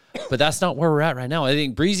 right? But that's not where we're at right now. I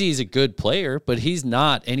think Breezy is a good player, but he's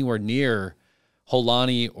not anywhere near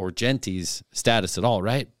Holani or Genty's status at all,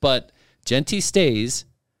 right? But Genty stays.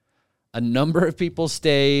 A number of people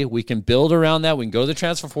stay. We can build around that. We can go to the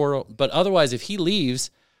transfer portal. But otherwise, if he leaves,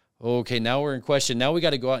 okay, now we're in question. Now we got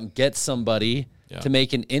to go out and get somebody to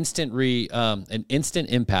make an instant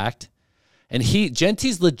impact. And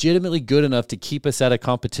Genty's legitimately good enough to keep us at a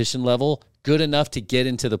competition level, good enough to get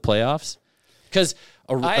into the playoffs. Because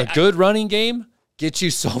a good running game gets you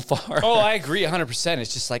so far. Oh, I agree 100%.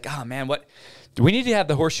 It's just like, oh man, what we need to have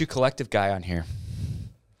the Horseshoe Collective guy on here.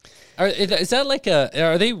 Is that like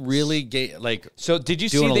are they really so did you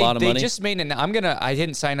doing see a lot of money? They just made I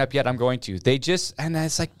didn't sign up yet. I'm going to. And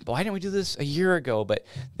it's like, why didn't we do this a year ago? But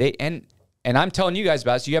and I'm telling you guys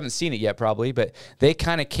about it, so you haven't seen it yet probably, but they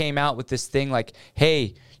kind of came out with this thing like,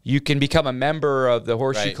 hey, you can become a member of the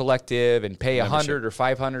Horseshoe Collective and pay $100 or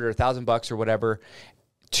 $500 or $1,000 or whatever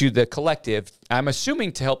to the collective. I'm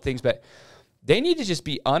assuming to help things, but they need to just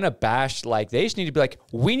be unabashed. Like they just need to be like,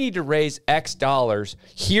 we need to raise X dollars.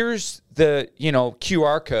 Here's the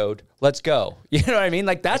QR code. Let's go. You know what I mean?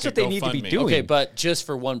 Like that's what they need to be doing. Okay, but just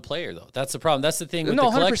for one player though. That's the problem. That's the thing with the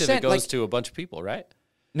collective. It goes to a bunch of people, right?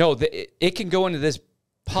 No, it can go into this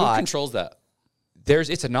pot. Who controls that?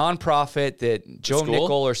 it's a nonprofit that Joe school?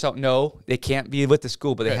 Nickel or something. No, they can't be with the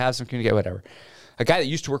school, but they have some community, whatever. A guy that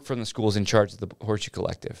used to work from the school is in charge of the Horseshoe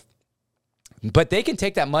Collective. But they can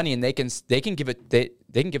take that money and they can give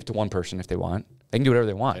it to one person if they want. They can do whatever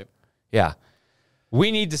they want. Right. Yeah.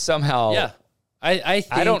 We need to somehow. Yeah. I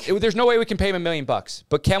think there's no way we can pay him $1 million,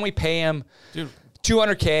 but can we pay him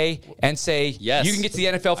 $200K and say, yes, you can get to the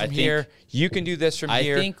NFL from here. You can do this from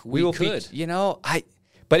here. I think we will could.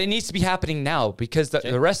 But it needs to be happening now because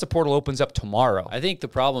the rest of the portal opens up tomorrow. I think the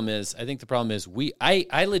problem is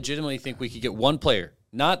I legitimately think we could get one player,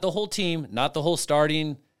 not the whole team, not the whole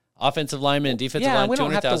starting offensive lineman and defensive line,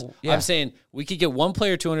 200,000. I'm saying we could get one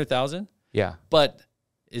player 200,000. Yeah. But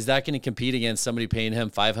is that going to compete against somebody paying him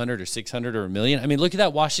 500 or 600 or $1 million? I mean, look at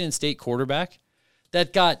that Washington State quarterback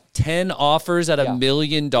that got 10 offers at $1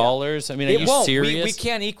 million. I mean, are you serious? We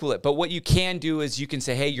can't equal it. But what you can do is you can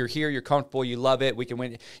say, hey, you're here, you're comfortable, you love it, we can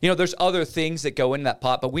win. There's other things that go in that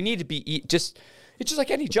pot, but we need to be it's just like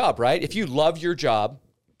any job, right? If you love your job,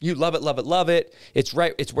 you love it, love it, love it. It's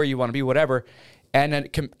right. It's where you want to be, whatever. And a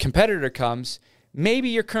competitor comes, maybe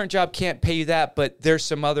your current job can't pay you that, but there's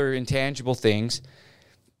some other intangible things.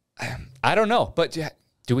 I don't know, but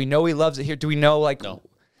do we know he loves it here? Do we know, no.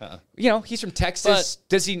 He's from Texas.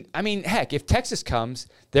 Does he? I mean, heck, if Texas comes,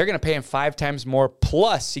 they're going to pay him 5 times more.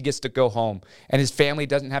 Plus, he gets to go home, and his family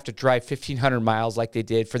doesn't have to drive 1,500 miles like they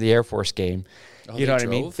did for the Air Force game. You know what I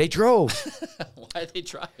mean? They drove. Why did they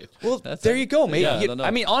drive? Well, there you go, mate.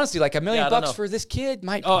 I mean, honestly, like $1 million for this kid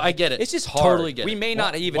might. Oh, I get it. It's just hard. Totally get it. We may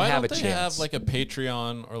not even have a chance. Why don't they have like a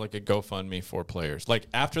Patreon or like a GoFundMe for players? Like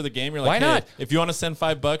after the game, you're like, why not? Hey, if you want to send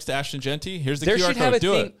 $5 to Ashton Genty, here's the there QR should code. Have a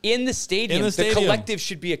Do thing it in the stadium. The collective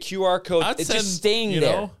should be a QR code. It's just staying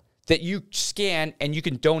there that you scan and you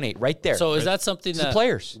can donate right there. So is that something that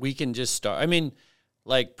players we can just start? I mean,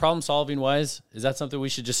 like problem solving wise, is that something we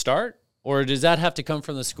should just start? Or does that have to come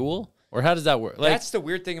from the school? Or how does that work? That's the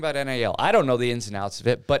weird thing about NIL. I don't know the ins and outs of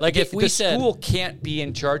it, but if the school can't be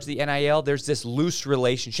in charge of the NIL, there's this loose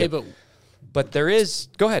relationship. Okay, but there is.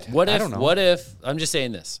 Go ahead. I don't know. What if I'm just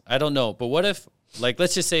saying this? I don't know, but what if, like,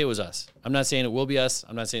 let's just say it was us. I'm not saying it will be us.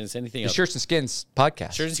 I'm not saying it's anything else. Shirts and Skins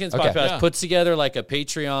podcast. Shirts and Skins podcast puts together like a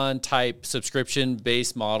Patreon type subscription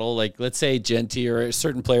based model. Like, let's say Genty or a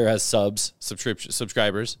certain player has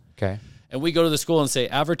subscribers. Okay. And we go to the school and say,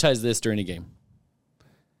 advertise this during a game.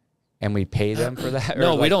 And we pay them for that?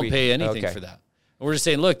 No, we don't pay anything for that. And we're just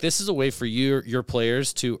saying, look, this is a way for your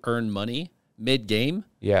players to earn money mid-game.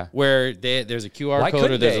 Yeah. Where there's a QR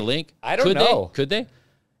code or there's a link. I don't know. Could they?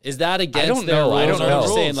 Is that against their rules? I don't know. I'm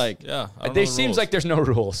just saying, like, it seems like there's no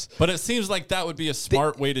rules. But it seems like that would be a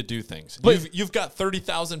smart way to do things. You've got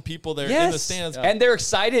 30,000 people there in the stands. And they're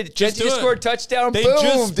excited. Genty just scored a touchdown. They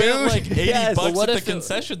just spent like $80 at the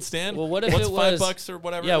concession stand. Well, what if what's it was $5 or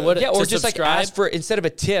whatever? Yeah, or just like ask for, instead of a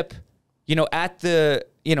tip, at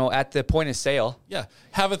the point of sale. Yeah,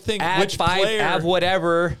 have a thing. Add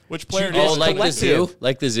whatever. Which player? Oh, like the zoo.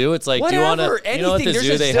 Like the zoo. It's like, whatever, do you want to? Anything. You know, at the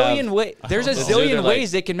zoo they have. There's a zillion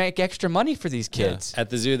ways they can make extra money for these kids. At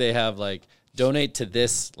the zoo they have like donate to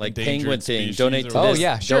this like penguin thing. Donate to this. Oh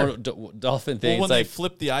yeah, sure. Dolphin thing. Well, when they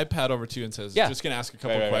flip the iPad over to you and says, just gonna ask a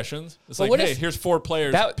couple questions. It's like, hey, here's 4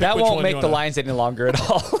 players. That won't make the lines any longer at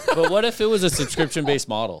all. But what if it was a subscription based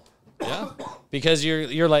model? Yeah, because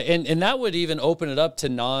you're like, and that would even open it up to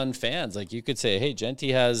non-fans. Like you could say, hey,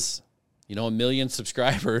 Genty has, 1 million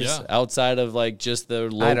subscribers outside of like just the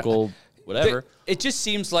local whatever. It just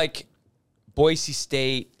seems like Boise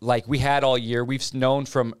State, like we had all year. We've known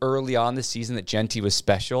from early on this season that Genty was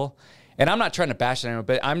special. And I'm not trying to bash anyone,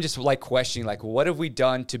 but I'm just like questioning, like, what have we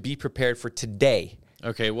done to be prepared for today?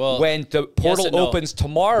 Okay, well, when the portal opens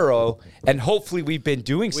tomorrow, and hopefully we've been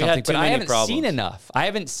doing something, but I haven't seen enough. I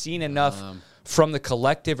haven't seen enough from the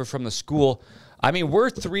collective or from the school. I mean, we're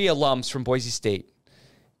 3 alums from Boise State,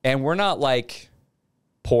 and we're not like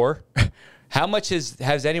poor. How much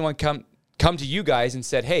has anyone come to you guys and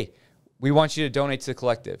said, "Hey, we want you to donate to the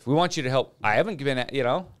collective. We want you to help"? I haven't given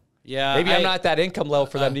Yeah, maybe I'm not that income level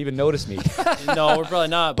for them to even notice me. No, we're probably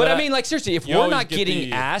not. But I mean, like, seriously, if we're not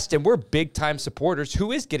getting asked and we're big-time supporters,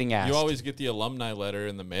 who is getting asked? You always get the alumni letter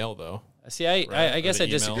in the mail, though. See, I guess I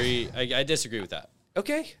disagree. I disagree with that.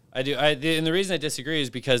 Okay. I do. And the reason I disagree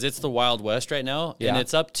is because it's the Wild West right now, and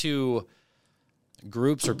it's up to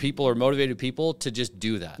groups or people or motivated people to just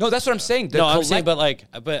do that. No, that's what I'm saying. I'm saying,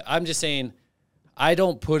 but I'm just saying, I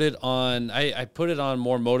don't put it on. I put it on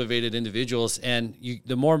more motivated individuals, and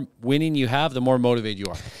the more winning you have, the more motivated you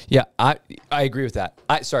are. Yeah, I agree with that.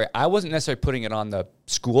 I wasn't necessarily putting it on the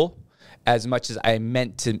school as much as I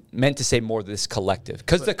meant to say more of this collective,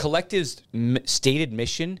 because the collective's stated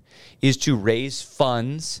mission is to raise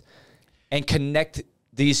funds and connect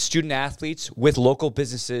these student athletes with local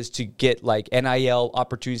businesses to get like NIL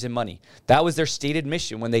opportunities and money. That was their stated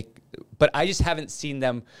mission but I just haven't seen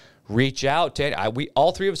them reach out to we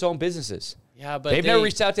all three of us own businesses. Yeah, but they've never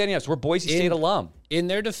reached out to any of us. We're Boise State alum. In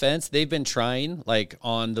their defense, they've been trying, like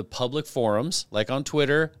on the public forums, like on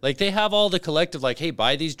Twitter, like they have all the collective, like, hey,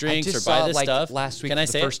 buy these drinks or buy this stuff. Last week, Can I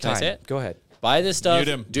say it? Can I say it? Go ahead. Buy this stuff.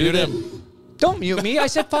 Mute him. Don't mute me. I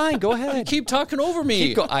said fine. Go ahead. Keep talking over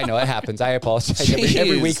me. I know it happens. I apologize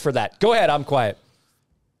every week for that. Go ahead. I'm quiet.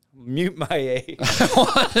 Mute my A.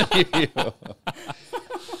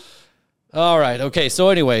 All right. Okay. So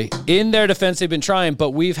anyway, in their defense, they've been trying,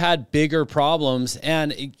 but we've had bigger problems.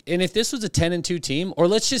 And if this was a 10-2 team, or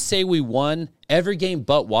let's just say we won every game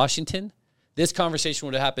but Washington, this conversation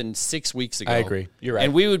would have happened 6 weeks ago. I agree. You're right.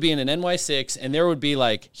 And we would be in an NY6, and there would be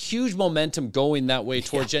like huge momentum going that way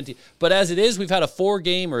towards Genty. But as it is, we've had a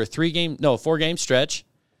 4-game stretch.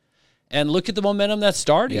 And look at the momentum that's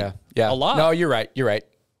starting. Yeah. A lot. No, you're right.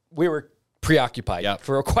 We were preoccupied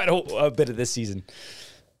for quite a bit of this season.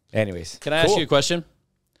 Anyways. Can I ask you a question?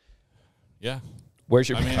 Yeah. Where's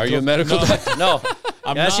your... Are you a medical doctor? No.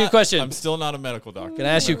 Can I ask you a question? I'm still not a medical doctor. Can I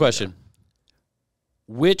ask you a question?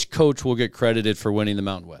 Which coach will get credited for winning the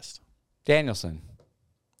Mountain West? Danielson.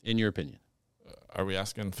 In your opinion? Are we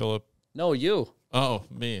asking Philip? No, you. Oh,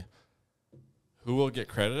 me. Who will get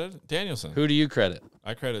credited? Danielson. Who do you credit?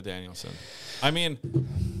 I credit Danielson. I mean,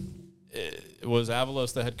 was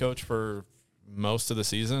Avalos the head coach for most of the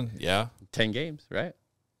season? Yeah. 10 games, right?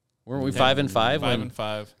 Weren't we 5-5?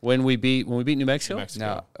 5-5. When we beat New Mexico? New Mexico.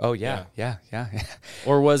 No. Oh, yeah.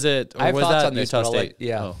 Or was it? Or I have was thoughts that on this, Utah but State?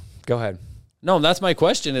 Yeah. Go ahead. No, that's my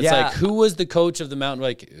question. It's like, who was the coach of the Mountain?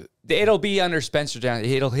 Like, it'll be under Spencer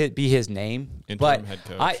Danielson. It'll be his name. Interim head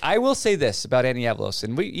coach. I will say this about Andy Avalos,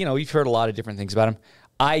 and we've heard a lot of different things about him.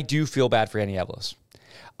 I do feel bad for Andy Avalos.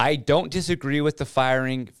 I don't disagree with the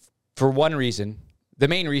firing for one reason. The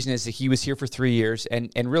main reason is that he was here for 3 years,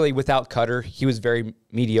 and really without Cutter, he was very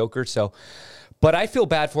mediocre. But I feel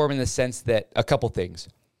bad for him in the sense that a couple things.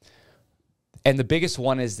 And the biggest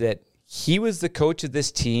one is that he was the coach of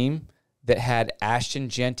this team that had Ashton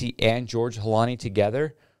Genty and George Halani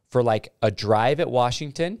together for like a drive at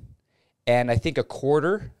Washington and I think a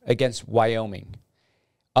quarter against Wyoming.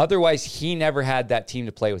 Otherwise, he never had that team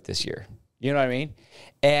to play with this year. You know what I mean?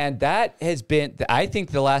 And that has been, I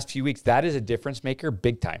think the last few weeks, that is a difference maker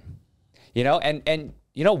big time. You know, and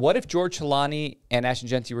you know, what if George Halani and Ashton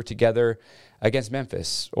Genty were together against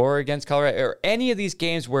Memphis or against Colorado or any of these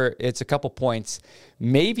games where it's a couple points?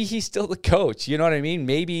 Maybe he's still the coach. You know what I mean?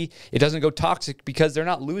 Maybe it doesn't go toxic because they're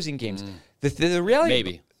not losing games. The reality,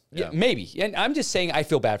 maybe. Yeah, maybe. And I'm just saying I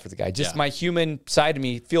feel bad for the guy. Just my human side of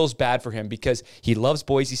me feels bad for him because he loves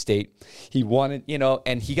Boise State. He wanted, you know,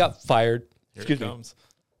 and he got fired. Here it comes.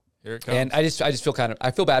 And I just feel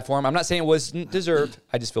I feel bad for him. I'm not saying it wasn't deserved.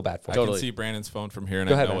 I just feel bad for him. I can see Brandon's phone from here and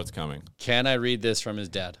Go I ahead, know man. what's coming. Can I read this from his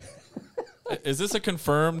dad? Is this a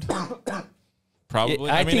confirmed?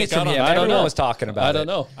 Probably. I think it's from him. I don't Everyone know. was talking about it. I don't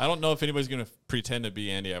know. I don't know if anybody's going to pretend to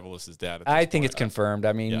be Andy Avalos' dad. I think it's confirmed.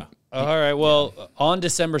 I mean, All right. Well, on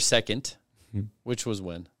December 2nd, which was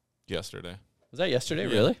when? Yesterday. Was that yesterday?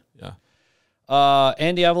 Really? Yeah.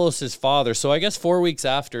 Andy Avalos' father, so I guess 4 weeks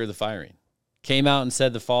after the firing, came out and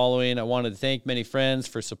said the following: I wanted to thank many friends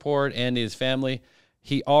for support, Andy and his family.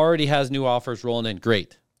 He already has new offers rolling in.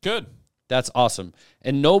 Great. Good. That's awesome.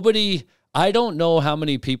 And I don't know how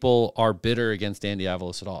many people are bitter against Andy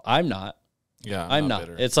Avalos at all. I'm not. Yeah, I'm not.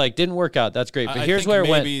 bitter. It's like, didn't work out. That's great. But I here's think where it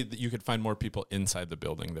went. maybe you could find more people inside the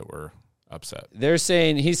building that were upset.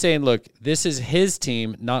 He's saying, look, this is his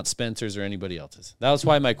team, not Spencer's or anybody else's. That was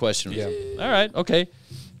why my question was, all right, okay.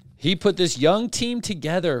 He put this young team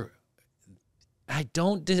together. I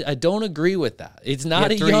don't agree with that. It's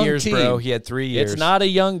not a young team. 3 years, bro. He had 3 years. It's not a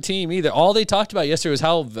young team either. All they talked about yesterday was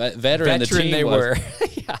how veteran the team they was.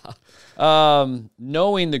 were.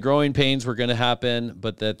 Knowing the growing pains were going to happen,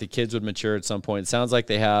 but that the kids would mature at some point. It sounds like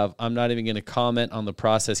they have. I'm not even going to comment on the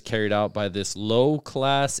process carried out by this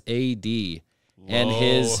low-class AD.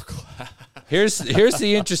 Here's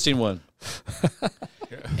the interesting one.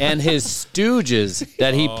 And his stooges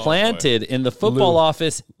that he planted in the football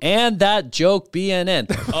office and that joke BNN.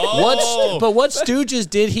 What stooges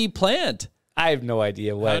did he plant? I have no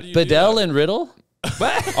idea what. Bedell and Riddle?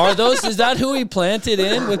 Is that who he planted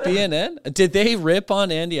in with BNN? Did they rip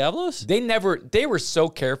on Andy Avalos? They were so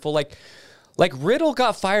careful. Like Like Riddle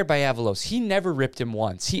got fired by Avalos. He never ripped him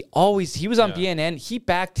once. He was on BNN. He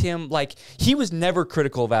backed him. Like he was never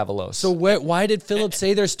critical of Avalos. So why did Philip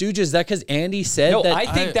say they're stooges? Is that because Andy said no, that? I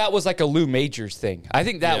think that was like a Lou Majors thing. I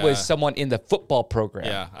think that was someone in the football program.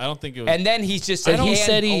 Yeah, I don't think it was. And then he's just said, he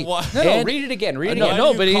said no, read it again. Read it again.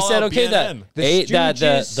 No, but he said, okay,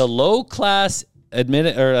 the low class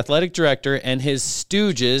athletic director and his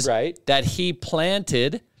stooges that he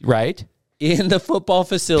planted in the football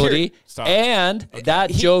facility and that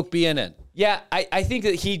joke BNN. Yeah, I think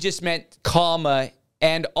that he just meant comma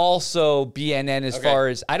and also BNN as far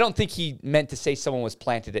as, I don't think he meant to say someone was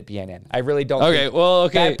planted at BNN. I really don't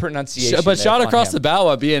think. Bad pronunciation. But shot across the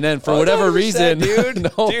bow at BNN for whatever reason. Dude,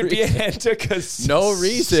 BNN took us. No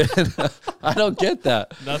reason. I don't get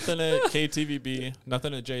that. Nothing at KTVB,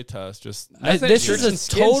 nothing at JTUS, just this is a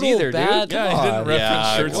total either, bad. Dude. Yeah, he didn't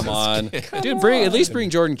reference shirts. Come on. Dude, at least bring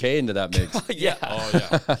Jordan K into that mix. Yeah. Oh,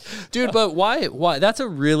 yeah. Dude, but why? That's a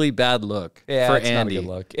really bad look for it's Andy. not a good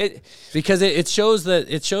look. Because it shows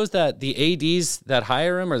that the ADs that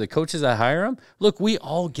hire him or the coaches that hire him, look, we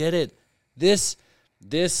all get it. This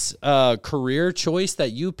career choice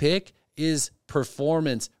that you pick is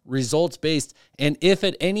performance, results based. And if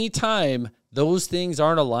at any time those things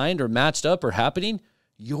aren't aligned or matched up or happening,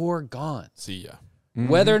 you're gone. See ya.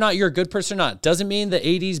 Whether or not you're a good person or not doesn't mean the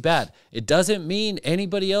AD's bad. It doesn't mean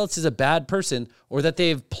anybody else is a bad person or that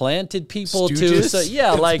they've planted people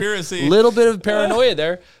like little bit of paranoia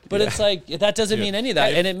there. But it's like that doesn't mean any of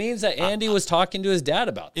that. And it means that Andy was talking to his dad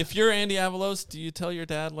about it. If you're Andy Avalos, do you tell your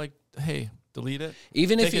dad, like, hey, delete it?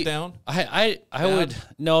 Even Take if it down? I would.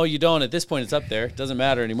 No, you don't. At this point, it's up there. It doesn't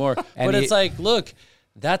matter anymore. But it's like, look,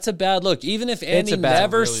 that's a bad look. Even if Andy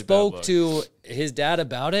never spoke to his dad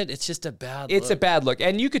about it, it's just a bad look. It's a bad look.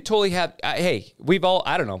 And you could totally have, we've all,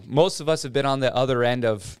 I don't know, most of us have been on the other end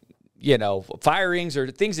of, firings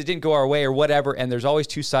or things that didn't go our way or whatever. And there's always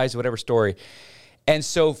two sides to whatever story. And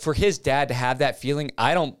so for his dad to have that feeling,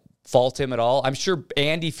 I don't fault him at all. I'm sure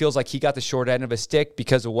Andy feels like he got the short end of a stick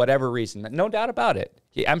because of whatever reason. No doubt about it.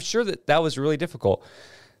 I'm sure that was really difficult.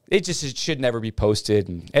 It should never be posted.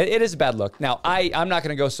 And it is a bad look. Now, I'm not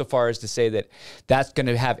going to go so far as to say that that's going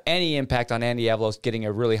to have any impact on Andy Avalos getting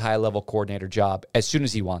a really high-level coordinator job as soon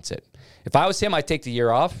as he wants it. If I was him, I'd take the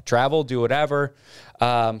year off, travel, do whatever.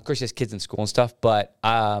 Of course, he has kids in school and stuff, but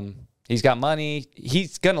he's got money.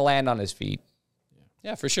 He's going to land on his feet.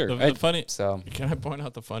 Yeah, for sure. Can I point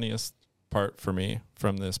out the funniest part for me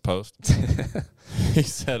from this post? He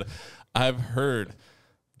said, I've heard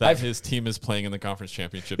that his team is playing in the conference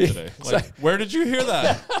championship today. Like, where did you hear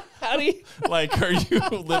that? How do you? Like, are you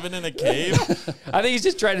living in a cave? I think he's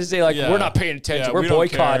just trying to say, like, we're not paying attention. Yeah, we're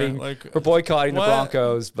boycotting. Like, we're boycotting the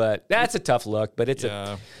Broncos. But that's a tough look. But it's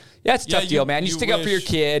it's a tough deal, man. You stick up for your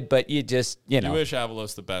kid, but you just, You wish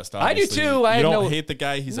Avalos the best, obviously. I do, too. You don't hate the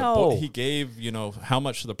guy. He gave, how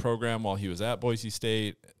much to the program while he was at Boise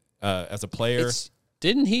State as a player.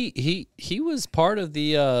 Didn't he was part of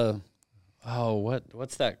the...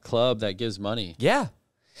 what's that club that gives money? Yeah.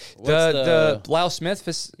 The Lyle Smith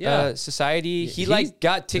Society. He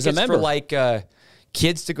got tickets for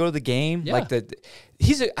kids to go to the game. Yeah.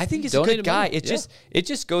 I think he's a good guy. It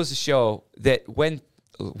just goes to show that when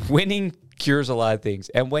winning cures a lot of things.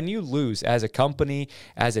 And when you lose as a company,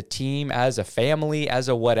 as a team, as a family, as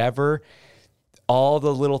a whatever, all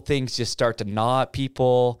the little things just start to gnaw at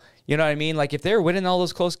people. You know what I mean? Like if they're winning all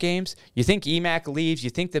those close games, you think EMAC leaves,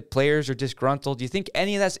 you think that players are disgruntled, you think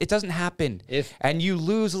any of that, it doesn't happen. And you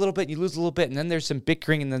lose a little bit, and then there's some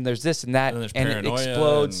bickering, and then there's this and that, and it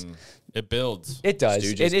explodes. And it builds. It does.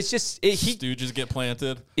 Stooges. And it's just... Stooges get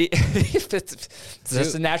planted.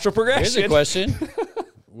 That's a natural progression. Here's a question.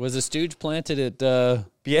 Was a stooge planted at...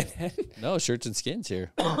 BNN? No, Shirts and Skins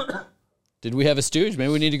here. Did we have a stooge?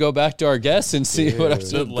 Maybe we need to go back to our guests and see what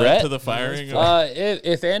it led to the firing.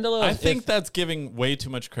 If Andalo, I think that's giving way too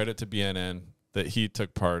much credit to BNN that he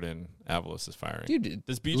took part in Avalos' firing. Dude,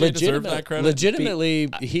 does BJ deserve that credit? Legitimately,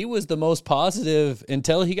 he was the most positive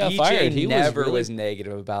until he got fired. He never was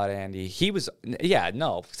negative about Andy. He was,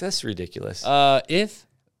 that's ridiculous. If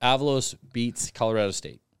Avalos beats Colorado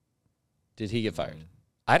State, did he get fired?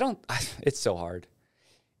 It's so hard.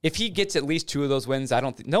 If he gets at least two of those wins,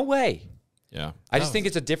 no way. Yeah. I just think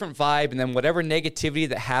it's a different vibe, and then whatever negativity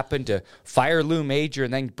that happened to fire Lou Major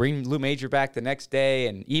and then bring Lou Major back the next day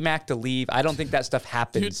and EMAC to leave, I don't think that stuff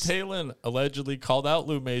happens. Dude, Talon allegedly called out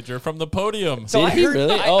Lou Major from the podium. So Did he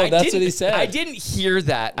really? That's what he said. I didn't hear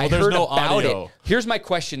that. Well, I heard no about audio. it. Here's my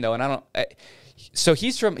question, though, and I don't... so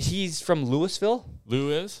he's from Louisville?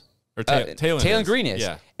 Lou is? Or Talon Green is.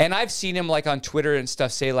 Yeah. And I've seen him on Twitter and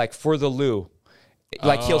stuff say, for the Lou.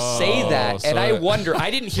 Like he'll say that, and I wonder.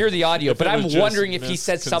 I didn't hear the audio, but I'm wondering if he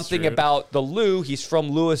said something about the Lou. He's from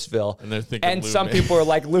Louisville, and they're thinking. And some people are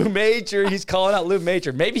like Lou Major. He's calling out Lou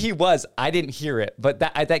Major. Maybe he was. I didn't hear it, but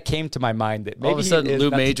that came to my mind. That maybe all of a sudden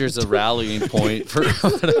Lou Major's a rallying point for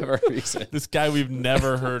whatever reason. This guy we've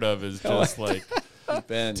never heard of is just like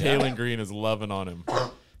Ben. Taylor Green is loving on him.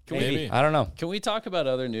 Maybe. I don't know. Can we talk about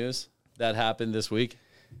other news that happened this week?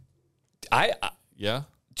 Yeah.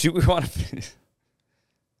 Do we want to?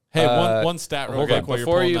 Hey, one stat real quick while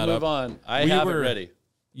before you're you pulling that move up. on. I have it ready.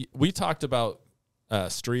 We talked about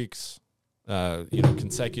streaks,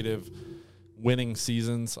 consecutive winning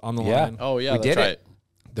seasons on the line. Oh yeah, we that's did right. it.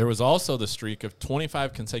 There was also the streak of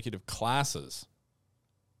 25 consecutive classes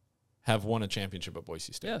have won a championship at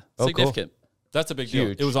Boise State. Yeah, Oh, significant. That's a big deal.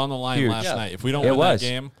 Huge. It was on the line Huge. last Yeah. night. If we don't It win was. that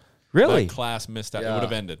game, Really? that class missed out. It Yeah. would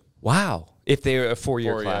have ended. Wow. If they were a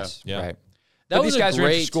 4-year Four, class, yeah. right? That But was these guys a were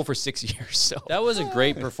in great school for 6 years, so That was a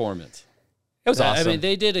great performance. it was awesome. I mean,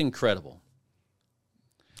 they did incredible.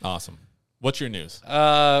 Awesome. What's your news?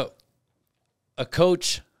 A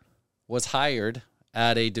coach was hired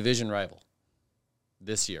at a division rival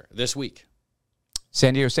this week.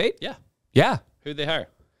 San Diego State. Yeah. Yeah, Who'd they hire?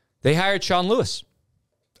 they hired Sean Lewis.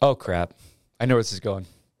 Oh crap! I know where this is going.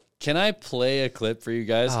 Can I play a clip for you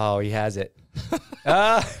guys? Oh, he has it.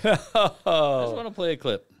 I just want to play a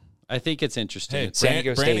clip. I think it's interesting. Hey, San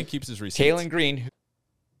Diego Brandon State. keeps his receipts. Taylor Green.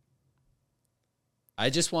 I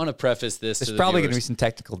just want to preface this. There's to the probably going to be viewers. some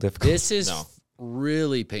technical difficulties. This is No.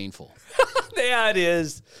 really painful. Yeah, it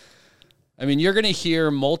is. I mean, you're going to hear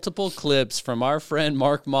multiple clips from our friend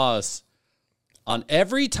Mark Moss on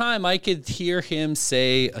every time I could hear him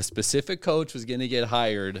say a specific coach was going to get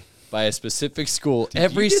hired by a specific school.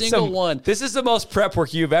 Every You did single some- one. This is the most prep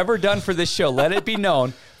work you've ever done for this show. Let it be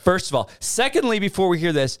known. First of all. Secondly, before we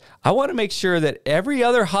hear this, I want to make sure that every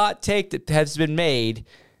other hot take that has been made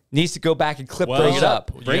needs to go back and bring it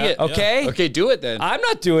up. Bring it. Okay? Okay, do it then. I'm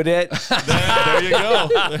not doing it. There you go.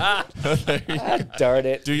 There you go. Darn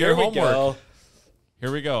it. Do your Here we homework. go.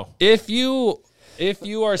 Here we go. If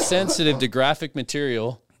you are sensitive to graphic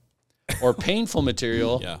material or painful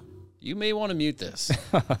material, Yeah. you may want to mute this.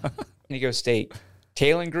 San Diego State.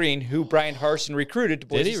 Taylor Green, who Brian Harsin recruited to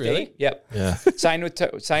Boise he State. really? Yep. Yeah. Signed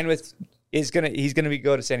with he's gonna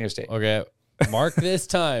go to San Diego State. Okay. Mark this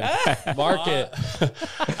time. Mark it.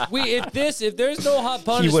 If there's no hot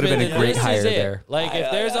punishment, would've been a then great this is hire it. there. Like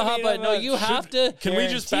if there's a hot button, no, you have to. Can we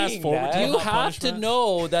just fast forward that. to You hot have to punishment?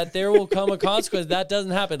 know that there will come a consequence. That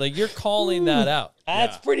doesn't happen. Like you're calling that out.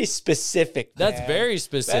 That's pretty specific. That's man. very That's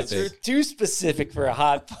specific. too specific for a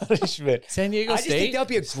hot punishment. San Diego I just think State? that would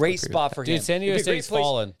be a great spot for him. Dude, San Diego It'd be a great State's place.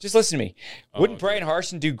 fallen. Just listen to me. Wouldn't Brian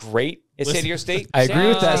Harsin do great at San Diego State? I San agree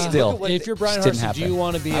Diego with that State, still. look at what If you're Brian just didn't Harsin, do happen. you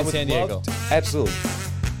want to be I in would San love Diego? to. Absolutely.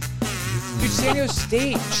 Dude, San Diego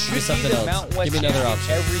State should be something the else. Mountain West Give me another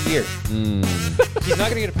champion every year. He's not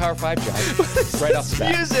going to get a Power 5 job right off the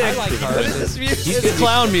bat. Music. I like Harsin. It's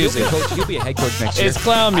clown music. He'll be a head coach next year. It's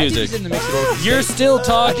clown I think music. he's in the mix at Oregon State. You're still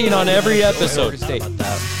talking on every episode. Oregon State.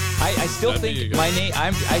 I still That'd be think good. my name.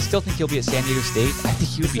 I still think he'll be at San Diego State. I think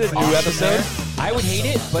he would be This is a awesome new episode? there. I would hate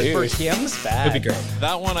it, but for him, it'd be great.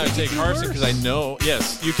 That one I take Harsin because I know.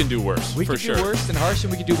 Yes, you can do worse. We for could sure. do worse than Harsin.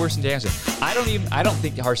 We could do worse than Danielson. I don't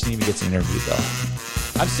think Harsin even gets an interview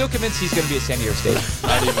though. I'm still convinced he's going to be at San Diego State.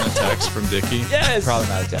 Not even a text from Dickie. Yes. Probably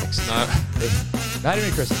not a text. Not Not even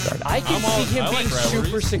a Christmas card. I can I'm all- see him I like being rivalries.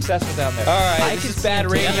 super successful down there. All right, I this can is see bad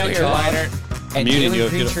him radio taking here, off. Leinart. And Muting Taylor you.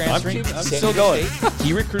 Green I'm transferring. keep- I'm San still Diego going. State.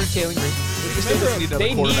 He recruited Taylor Green. Remember,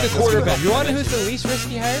 They need a quarterback. You want to know who's the least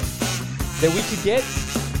risky hire that we could get?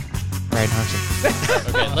 Brian Harsin.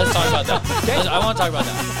 Okay, let's talk about that. I want to talk about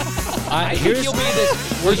that. I think he'll be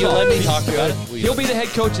the. Will you let me talk about it? Will you? He'll be the head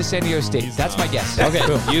coach of San Diego State. That's my guess. Okay,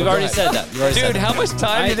 you've already said that. You already said Dude, that. how much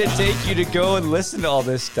time did it take you to go and listen to all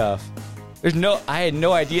this stuff? I had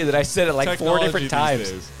no idea that I said it like Technology 4 different these times.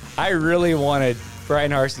 days. I really wanted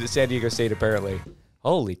Brian Harsin at San Diego State, apparently.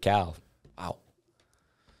 Holy cow. Wow.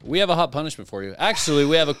 We have a hot punishment for you. Actually,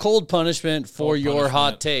 we have a cold punishment for your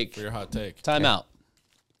hot take. For your hot take. Time out.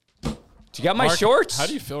 You got my Mark, shorts? How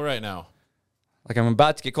do you feel right now? Like I'm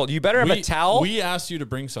about to get cold. You better have a towel. We asked you to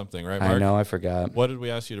bring something, right, Mark? I know, I forgot. What did we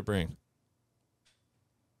ask you to bring?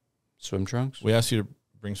 Swim trunks? We asked you to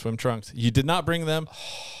bring swim trunks. You did not bring them.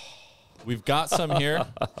 We've got some here.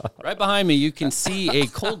 Right behind me, you can see a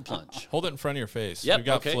cold plunge. Hold it in front of your face. Yep, We've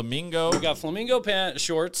got okay. flamingo. We got flamingo pant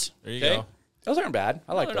shorts. There you okay? go. Those aren't bad.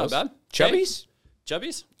 I like they're those. not bad. Chubbies?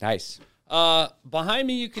 Chubbies. Nice. Behind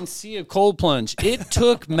me, you can see a cold plunge. It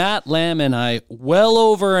took Matt Lamb and I well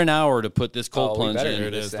over an hour to put this cold plunge better in. There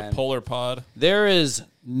it is, the Polar Pod. There is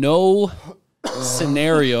no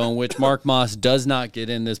scenario in which Mark Moss does not get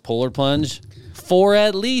in this polar plunge for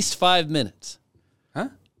at least 5 minutes. Huh?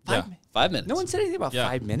 5 minutes. No one said anything about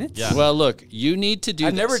 5 minutes. Yeah. Well, look, you need to do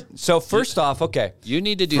I've never. So first off, okay. You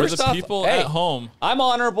need to do For this. the people at home. I'm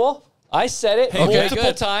honorable. I said it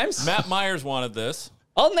multiple times. Matt Myers wanted this.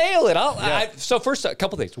 I'll nail it. So first, a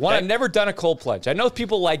couple things. One, I've never done a cold plunge. I know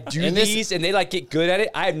people like do these and they like get good at it.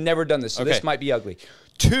 I've never done this, so this might be ugly.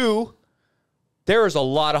 2, there is a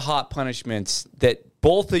lot of hot punishments that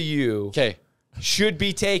both of you should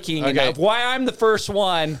be taking. Okay. And why I'm the first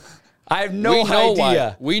one, I have no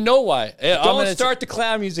idea. We know why. Don't start the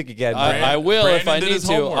clown music again. I will if I need to.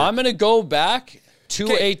 Homework. I'm going to go back to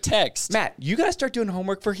a text. Matt, you got to start doing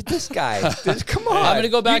homework for this guy. Come on. I'm going to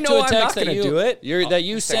go back to a text that you that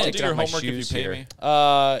you sent. I'll do your homework if you pay me.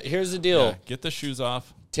 Here's the deal. Yeah, get the shoes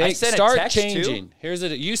off. Start changing. Too? Here's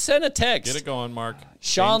it. You sent a text. Get it going, Mark.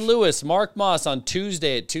 Sean Lewis, Mark Moss on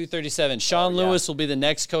Tuesday at 2:37. Sean Lewis will be the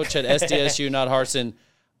next coach at SDSU, not Harsin.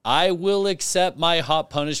 I will accept my hot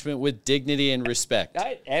punishment with dignity and respect.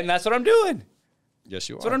 And that's what I'm doing. Yes,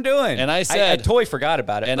 you are. That's what I'm doing. And I said, I totally forgot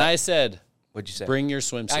about it. And I said, what'd you say? Bring your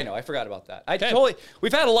swimsuit. I know. I forgot about that.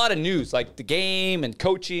 We've had a lot of news, like the game and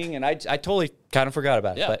coaching, and I totally kind of forgot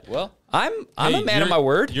about it. Yeah. But well, I'm a man of my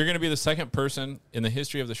word. You're going to be the second person in the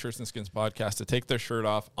history of the Shirts and Skins podcast to take their shirt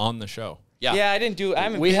off on the show. Yeah, I didn't do. I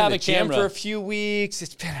haven't been in the gym for a few weeks.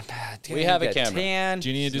 It's been a bad. We have a camera. Tan. Do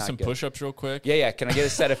you need to do some push-ups real quick? Yeah. Can I get a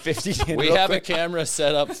set of 50? We have a camera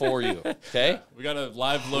set up for you. Okay. We got a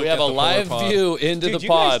live look. We have a live view into the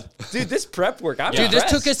pod. Dude, this prep work. Dude, this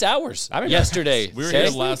took us hours. Yesterday. We were here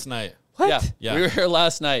last night. What? Yeah. We were here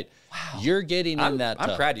last night. Wow. You're getting in that tub.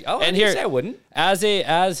 I'm proud of you. Oh, and here, I wouldn't. And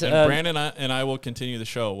Brandon and I will continue the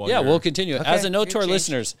show. We'll continue. Okay. As a note to our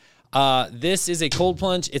listeners, this is a cold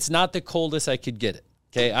plunge. It's not the coldest I could get it.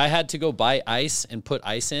 Okay, I had to go buy ice and put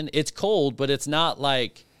ice in. It's cold, but it's not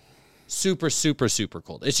like super, super, super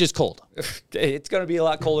cold. It's just cold. It's going to be a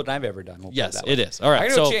lot colder than I've ever done. Yes, it is. All right,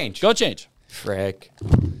 I'm gonna change. Go change. Frick.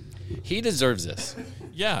 He deserves this.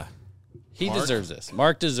 Yeah. He deserves this.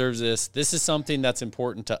 Mark deserves this. This is something that's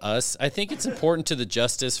important to us. I think it's important to the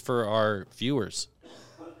justice for our viewers.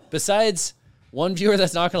 Besides one viewer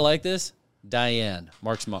that's not going to like this, Diane,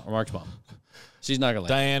 Mark's mom. She's not going to like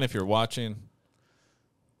Diane, if you're watching,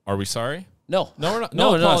 are we sorry? No. No, we're not.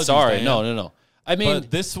 No, apologies, sorry. Diane. No. I mean, but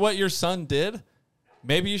this is what your son did.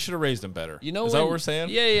 Maybe you should have raised him better. Is that what we're saying?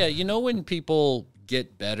 Yeah. You know when people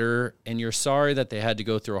get better and you're sorry that they had to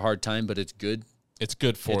go through a hard time, but it's good. It's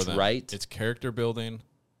good for them. It's right. It's character building.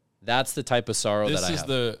 That's the type of sorrow that I have.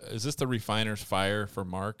 Is this the refiner's fire for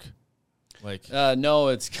Mark? Like no,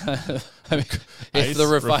 it's kind of. I mean, if the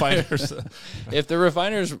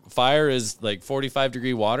refiner's fire is like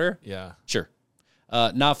 45-degree water, sure.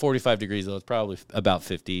 Not 45 degrees though. It's probably about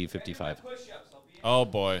 50, 55. Oh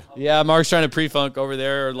boy. Yeah, Mark's trying to pre-funk over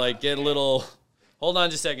there, or like get a little. Hold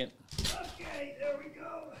on just a second. Okay, there we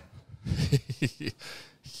go.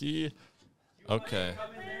 Okay.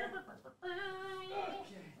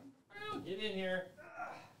 Get in here.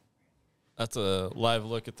 That's a live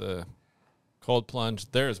look at the cold plunge.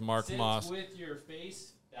 There's Mark Moss. With your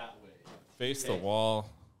face that way. Face the wall.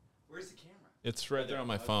 Where's the camera? It's right there on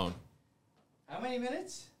my phone. How many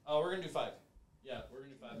minutes? Oh, we're gonna do 5. Yeah, we're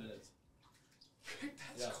gonna do 5 minutes.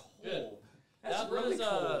 That's cold. Good. That's really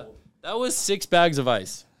cold. That was 6 bags of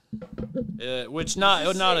ice, which not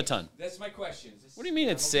a ton. That's my question. What do you mean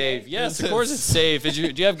it's safe? Yes, of course it's safe. Do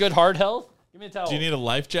you have good heart health? Give me a towel. Do you need a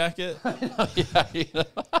life jacket? Yeah.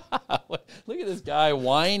 Look at this guy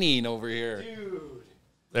whining over here. Dude.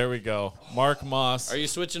 There we go. Mark Moss. Are you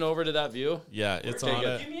switching over to that view? Yeah, it's on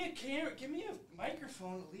it. Give me a camera. Give me a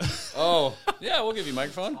microphone at least. Oh, yeah, we'll give you a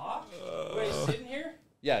microphone. Wait, sitting here?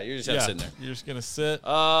 Yeah, you're just gonna sit in there. You're just gonna sit.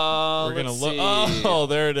 We're gonna look. Oh,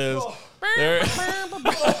 there it is. There.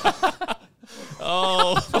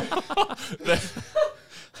 Oh.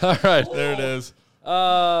 All right. There it is.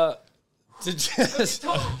 Well,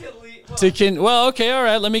 okay, all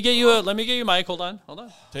right. Let me get you a mic. Hold on.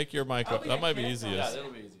 Take your mic up. That might be easiest. Yeah, that'll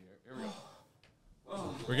be easier. Here we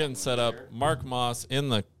go. We're getting set up. Mark Moss in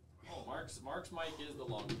the Mark's mic is the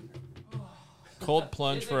long one. cold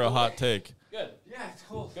plunge for a hot take. Good. Yeah, it's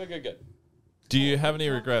cold. Good. Do you have any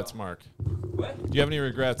regrets, Mark? What? Do you have any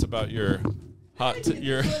regrets about your hot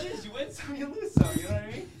your? What it is? You win some, you lose some. You know what I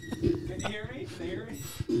mean? Can you hear me?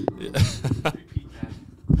 Repeat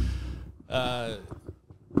that. I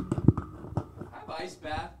have ice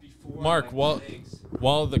bath before. Mark, while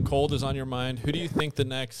the cold is on your mind, who do you think the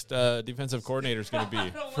next defensive coordinator is going to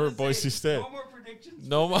be for Boise State? No more predictions.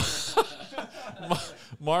 No more.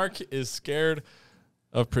 Mark is scared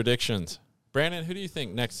of predictions. Brandon, who do you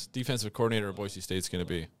think next defensive coordinator of Boise State is going to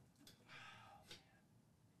be?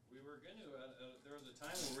 We were going to. There was a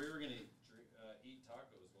time where we were going to eat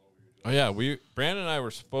tacos while we were doing. Oh yeah, Brandon and I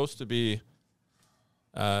were supposed to be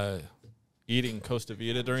eating Costa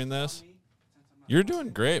Vida during this. You're doing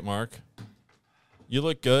great, Mark. You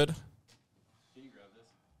look good. Can you grab this?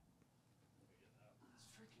 It's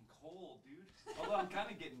freaking cold, dude. Although I'm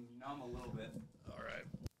kind of getting numb a little bit. All right.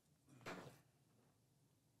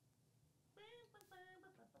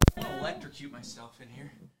 I'm going to electrocute myself in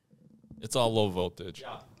here. It's all low voltage.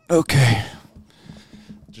 Yeah. Okay.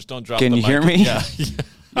 Just don't drop Can the you mic. hear me? Yeah.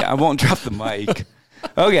 Yeah, I won't drop the mic.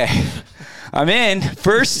 Okay. I'm in.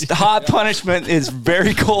 First hot punishment is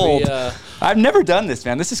very cold. I've never done this,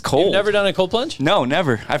 man. This is cold. You've never done a cold plunge? No,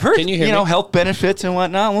 never. I've heard, Can you hear me? health benefits and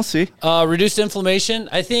whatnot. We'll see. Reduced inflammation.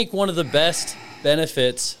 I think one of the best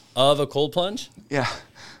benefits of a cold plunge Yeah.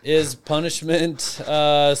 is punishment,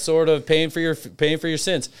 sort of paying for your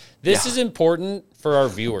sins. This is important for our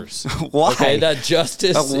viewers. Why? Okay, that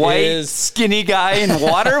justice A white, is. skinny guy in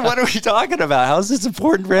water? What are we talking about? How's this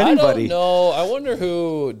important for anybody? I don't know. I wonder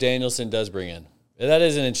who Danielson does bring in. That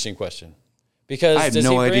is an interesting question. Because I have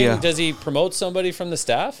no idea. Does he promote somebody from the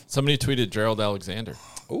staff? Somebody tweeted Gerald Alexander.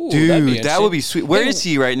 Ooh, Dude, that would be sweet. Where is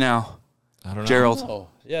he right now? I don't know. Gerald. Oh,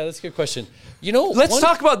 yeah, that's a good question. You know, Let's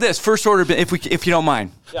talk about this first order, if you don't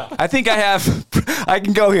mind. Yeah. I think I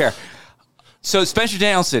can go here. So Spencer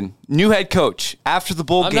Danielson, new head coach after the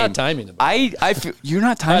bowl I'm game. not timing him. I feel, you're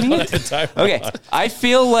not timing I it. don't have time. Okay, I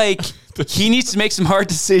feel like he needs to make some hard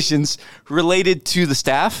decisions related to the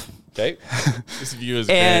staff. Okay. This view is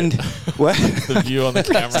And great. what? The view on the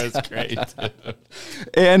camera is great.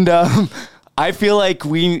 And I feel like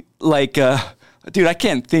dude, I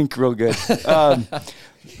can't think real good.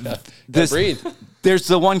 Breathe. There's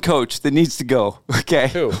the one coach that needs to go. Okay.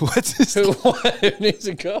 Who? What's his Who needs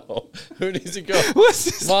to go? Who needs to go?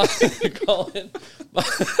 What's his Mom, Colin.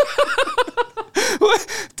 What?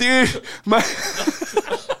 Dude,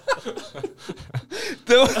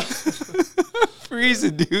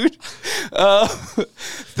 freezing, dude.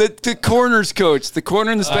 The corners coach, the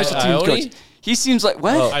corner and the special teams Ione? coch. He seems like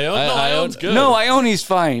what? Ione's good. No, Ione's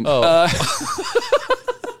fine. Oh.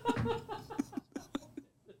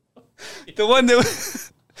 The one that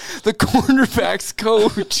the cornerbacks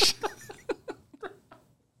coach.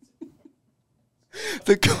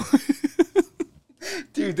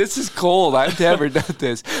 Dude, this is cold. I've never done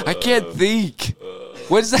this. I can't think.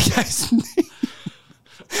 What is that guy's name?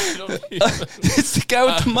 It's the guy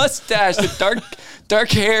with the mustache, the dark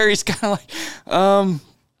hair. He's kind of like,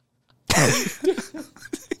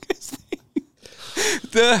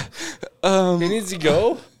 He needs to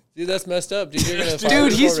go? Dude, that's messed up. Dude, you're going to fire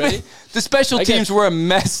dude, him already? the special teams were a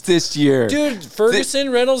mess this year. Dude,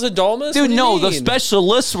 Ferguson, Reynolds, and Dalmas? Dude, no, the mean?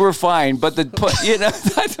 specialists were fine, but I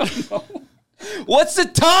don't know. What's the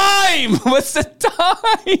time? What's the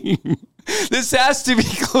time? This has to be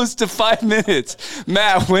close to 5 minutes.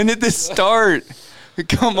 Matt, when did this start?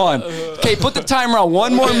 Come on. Okay, put the timer on.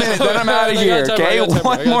 One more minute, then I'm out of here. Okay,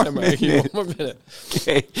 one more minute.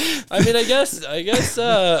 Okay. I mean, I guess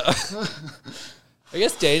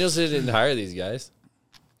Danielson didn't hire these guys.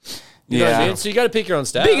 You know what I mean? So you got to pick your own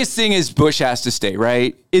staff. Biggest thing is Bush has to stay,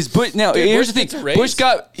 right? Is Bush now? Dude, here's Bush the thing. gets a raise. Bush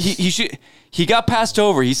got he got passed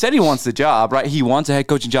over. He said he wants the job, right? He wants a head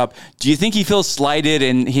coaching job. Do you think he feels slighted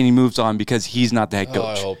and he moves on because he's not the head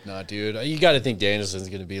coach? I hope not, dude. You got to think Danielson's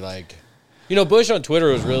going to be like, Bush on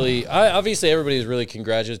Twitter was really obviously everybody was really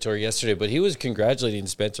congratulatory yesterday, but he was congratulating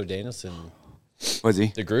Spencer Danielson. Was he?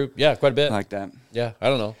 The group, yeah, quite a bit. I like that. Yeah, I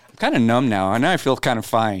don't know. I'm kind of numb now. I know I feel kind of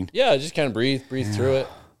fine. Yeah, just kind of breathe through it.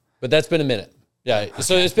 But that's been a minute. Yeah,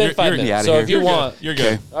 so it's been 5 minutes. outta So here. if you want, You're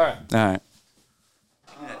good. all right. All right.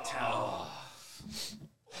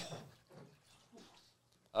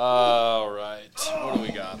 All right. What do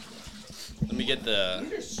we got? Let me get the.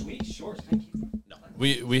 These are sweet shorts. Thank you. No.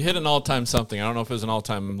 We hit an all-time something. I don't know if it was an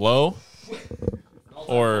all-time low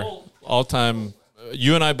or all-time.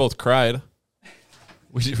 You and I both cried.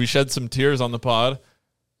 We shed some tears on the pod.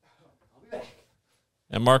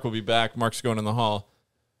 And Mark will be back. Mark's going in the hall.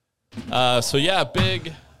 So yeah,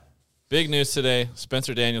 big news today.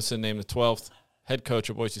 Spencer Danielson named the 12th head coach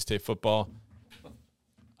of Boise State football.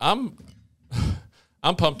 I'm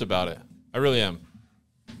pumped about it. I really am.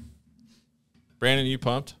 Brandon, you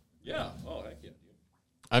pumped? Yeah. Oh, heck yeah.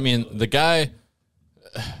 I mean, the guy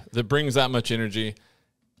that brings that much energy.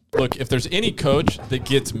 Look, if there's any coach that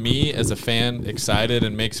gets me as a fan excited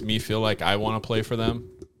and makes me feel like I want to play for them,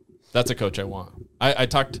 that's a coach I want. I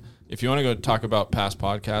talked, if you want to go talk about past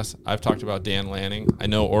podcasts, I've talked about Dan Lanning. I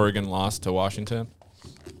know Oregon lost to Washington.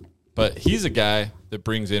 But he's a guy that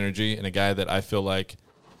brings energy and a guy that I feel like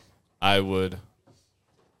I would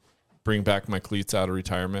bring back my cleats out of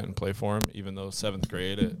retirement and play for him, even though 7th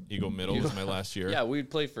grade at Eagle Middle was my last year. Yeah, we'd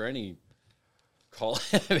play for any call.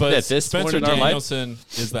 But at this Spencer point in our life, Danielson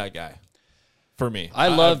is that guy for me. I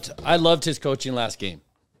loved his coaching last game.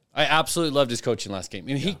 I absolutely loved his coaching last game. I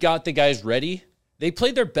mean, he got the guys ready. They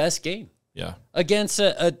played their best game. Yeah. Against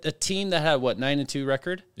a team that had, 9-2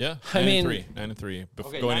 record? Yeah.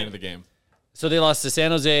 9-3 going into the game. So they lost to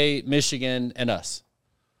San Jose, Michigan, and us.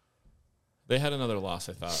 They had another loss,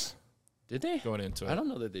 I thought. Did they? Going into it. I don't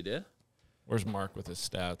know that they did. Where's Mark with his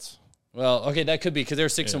stats? Well, okay, that could be because they're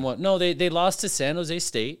 6-1. No, they lost to San Jose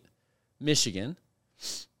State, Michigan,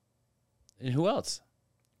 and who else?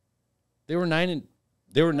 They were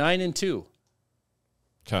 9-2.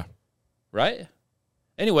 Okay. Right?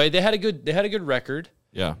 Anyway, they had a good record.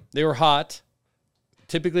 Yeah. They were hot.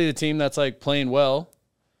 Typically the team that's like playing well,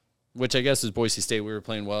 which I guess is Boise State. We were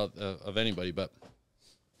playing well of anybody, but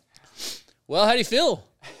well, how do you feel?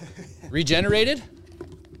 Regenerated?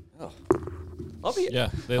 I'll be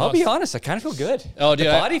lost. honest. I kind of feel good. Oh, dude,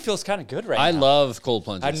 the body feels kind of good right now. I love cold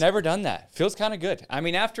plunges. I've never done that. Feels kind of good. I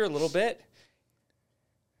mean, after a little bit,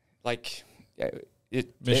 like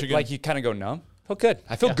Michigan? like you kind of go numb. Feel good.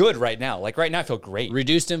 I feel good right now. Like right now, I feel great.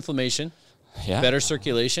 Reduced inflammation, better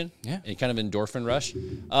circulation, and kind of endorphin rush.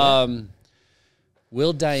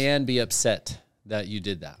 Will Diane be upset that you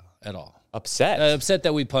did that at all? Upset? Upset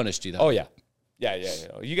that we punished you, though. Oh, yeah. Yeah.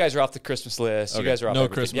 You guys are off the Christmas list. Okay. You guys are off No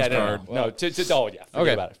everything. Christmas card. No.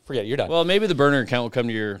 Forget about it. Forget it. You're done. Well, maybe the burner account will come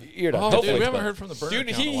to your... You're done. Oh, Hopefully. dude, we haven't heard from the burner Dude,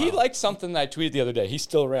 account in a he while. liked something that I tweeted the other day. He's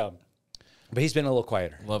still around. But he's been a little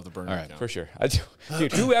quieter. Love the burner account. For sure. I do.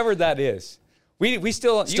 Dude, whoever that is. We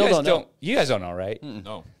still you guys don't know. You guys don't know, right?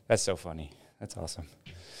 No. That's so funny. That's awesome.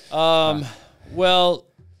 Well,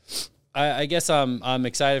 I guess I'm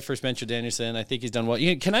excited for Spencer Danielson. I think he's done well.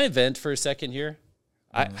 Can I vent for a second here?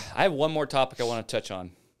 I have one more topic I want to touch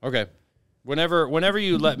on. Okay. Whenever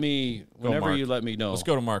you let me Mark. know. Let's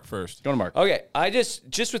go to Mark first. Go to Mark. Okay, I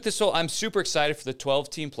just with this whole, I'm super excited for the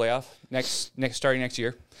 12-team playoff starting next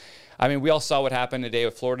year. I mean, we all saw what happened today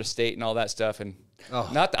with Florida State and all that stuff, and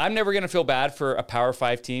I'm never gonna feel bad for a Power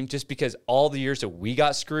 5 team just because all the years that we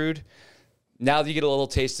got screwed. Now that you get a little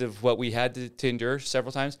taste of what we had to endure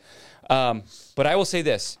several times, but I will say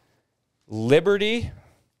this: Liberty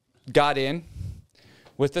got in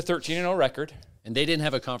with the 13-0 record. And they didn't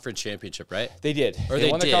have a conference championship, right? They did. Or they they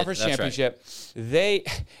won the did. conference That's championship. Right.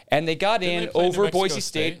 They got in they play over New Mexico Boise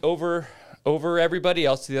State, State? over everybody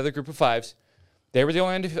else to the other group of fives. They were the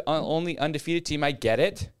only undefeated team. I get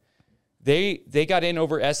it. They got in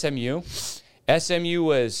over SMU. SMU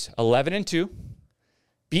was 11-2,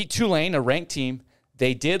 beat Tulane, a ranked team.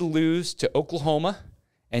 They did lose to Oklahoma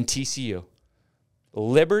and TCU.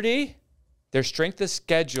 Liberty, their strength of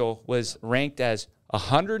schedule was ranked as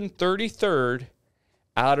 133rd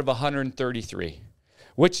out of 133,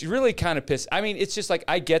 which really kind of pissed. I mean, it's just like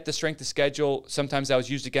I get the strength of schedule. Sometimes that was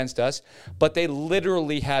used against us, but they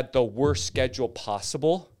literally had the worst schedule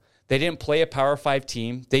possible. They didn't play a Power 5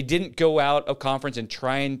 team. They didn't go out of conference and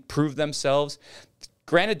try and prove themselves.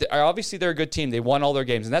 Granted, obviously they're a good team. They won all their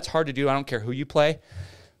games, and that's hard to do. I don't care who you play,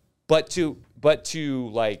 but to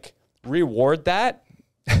like reward that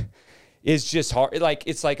is just hard. Like,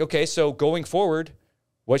 it's like, okay, so going forward,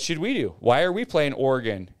 what should we do? Why are we playing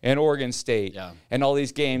Oregon and Oregon State and all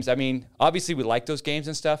these games? I mean, obviously we like those games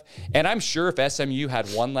and stuff. And I'm sure if SMU had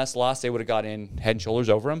one less loss, they would have got in head and shoulders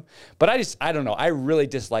over them. But I don't know. I really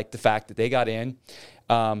dislike the fact that they got in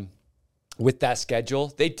with that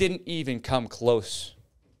schedule. They didn't even come close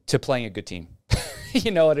to playing a good team.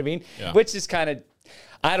 You know what I mean? Yeah. Which is kind of,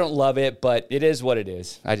 I don't love it, but it is what it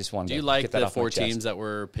is. I just wanted to Do you like get that the off my 4 chest. teams that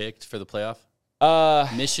were picked for the playoff?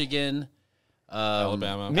 Michigan,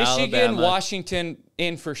 Alabama. Michigan, Washington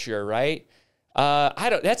in for sure, right?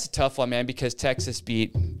 That's a tough one, man, because Texas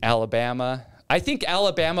beat Alabama. I think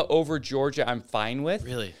Alabama over Georgia I'm fine with.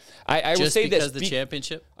 Really? I will Just say because this. the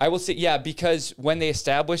championship? I will say, yeah, because when they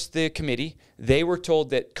established the committee, they were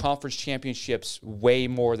told that conference championships weigh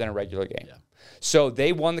more than a regular game. Yeah. So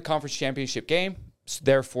they won the conference championship game,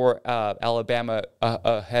 therefore Alabama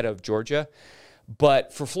ahead of Georgia.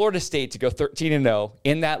 But for Florida State to go 13-0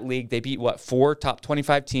 in that league, they beat 4 top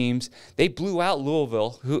 25 teams. They blew out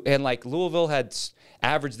Louisville, Louisville had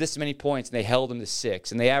averaged this many points and they held them to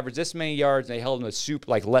 6, and they averaged this many yards and they held them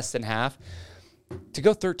to less than half. To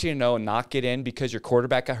go 13-0 and not get in because your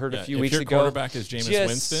quarterback got hurt a few weeks ago. If your quarterback is Jameis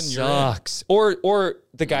Winston, you're sucks. Or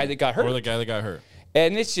the guy that got hurt. Or the guy that got hurt.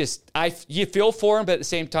 And it's just, you feel for him, but at the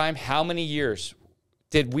same time, how many years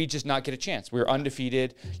did we just not get a chance? We were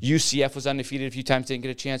undefeated. UCF was undefeated a few times, didn't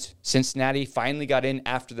get a chance. Cincinnati finally got in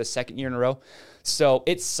after the second year in a row. So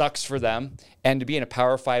it sucks for them. And to be in a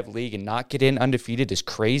Power 5 league and not get in undefeated is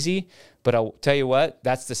crazy. But I'll tell you what,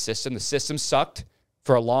 that's the system. The system sucked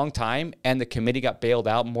for a long time, and the committee got bailed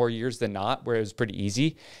out more years than not, where it was pretty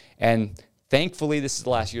easy. And thankfully, this is the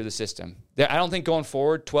last year of the system. I don't think going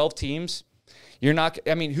forward, 12 teams, who's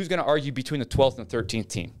going to argue between the 12th and the 13th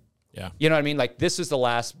team? Yeah. You know what I mean? Like, this is the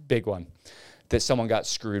last big one that someone got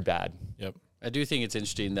screwed bad. Yep. I do think it's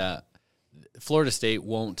interesting that Florida State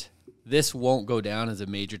won't go down as a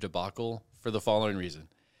major debacle for the following reason.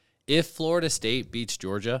 If Florida State beats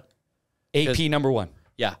Georgia, AP number 1.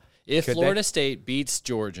 Yeah. If Florida State beats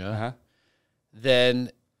Georgia, then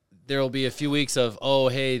there will be a few weeks of, oh,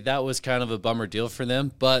 hey, that was kind of a bummer deal for them.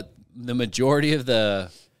 But the majority of the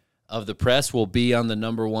press will be on the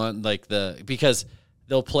number one, because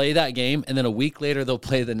they'll play that game, and then a week later they'll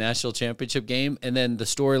play the national championship game, and then the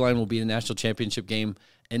storyline will be the national championship game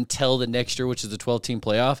until the next year, which is the 12-team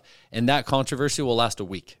playoff, and that controversy will last a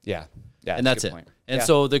week. Yeah, and that's it. Point. And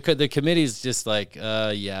so the committee's just like,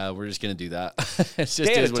 yeah, we're just going to do that. It's just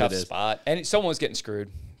they had is a what tough it is. spot, and someone was getting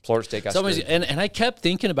screwed. Florida State got screwed. And I kept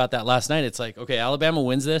thinking about that last night. It's like, okay, Alabama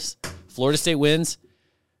wins this, Florida State wins.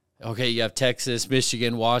 Okay, you have Texas,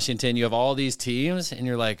 Michigan, Washington. You have all these teams, and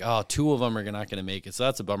you're like, oh, 2 of them are not going to make it. So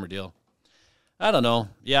that's a bummer deal. I don't know.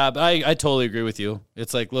 Yeah, but I totally agree with you.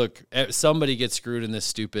 It's like, look, somebody gets screwed in this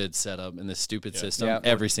stupid setup, in this stupid system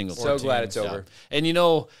every single time. So glad it's over. And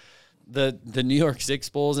the New York Six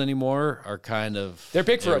Bowls anymore are kind of they're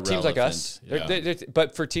big for teams like us. Yeah.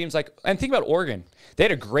 But for teams like, and think about Oregon. They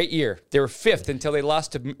had a great year. They were 5th until they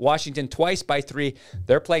lost to Washington twice by 3.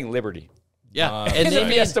 They're playing Liberty. Yeah, and they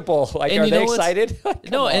Fiesta Bowl. Like, are they excited?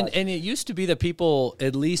 No, and it used to be that people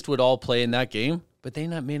at least would all play in that game, but they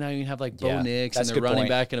may not even have like Bo Nix and their running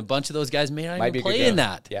back, and a bunch of those guys may not even play in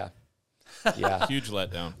that. Yeah. Huge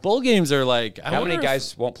letdown. Bowl games are like, how many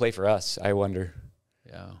guys won't play for us? I wonder.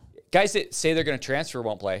 Yeah, guys that say they're going to transfer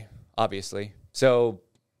won't play, obviously. So,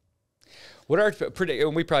 what are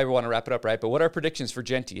we probably want to wrap it up, right? But what are predictions for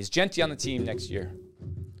Genty? Is Genty on the team next year?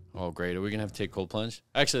 Oh, great. Are we going to have to take cold plunge?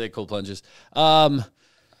 Actually, they cold plunges. The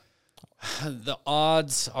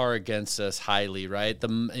odds are against us highly, right?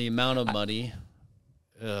 The amount of money.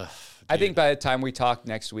 I think by the time we talk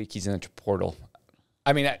next week, he's in the portal.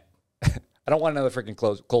 I mean, I don't want another freaking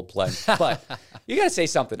cold plunge, but you got to say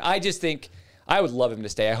something. I just think I would love him to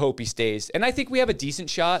stay. I hope he stays. And I think we have a decent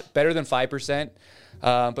shot, better than 5%.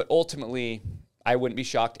 But ultimately, I wouldn't be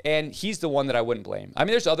shocked. And he's the one that I wouldn't blame. I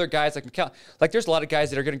mean, there's other guys like McCall. Like, there's a lot of guys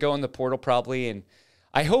that are going to go in the portal probably. And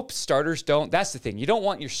I hope starters don't. That's the thing. You don't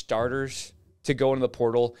want your starters to go into the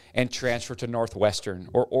portal and transfer to Northwestern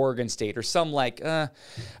or Oregon State or some but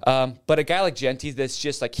a guy like Genty that's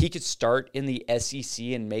just like, he could start in the SEC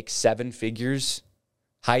and make 7 figures,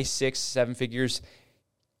 high 6, 7 figures.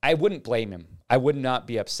 I wouldn't blame him. I would not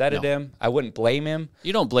be upset at him. I wouldn't blame him.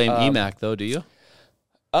 You don't blame EMAC though, do you?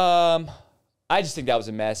 I just think that was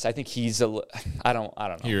a mess. I think I don't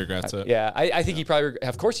know. He regrets it. Yeah, I think he probably,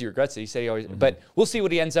 of course he regrets it. He said he always, but we'll see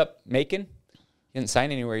what he ends up making. He didn't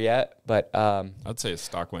sign anywhere yet, but I'd say his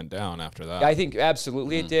stock went down after that. I think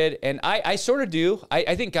absolutely it did. And I sort of do.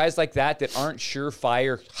 I think guys like that aren't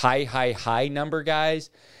surefire, high number guys,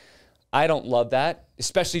 I don't love that,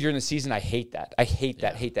 especially during the season. I hate that. I hate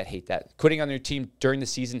that. Quitting on their team during the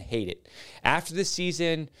season, hate it. After the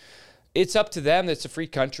season, it's up to them. It's a free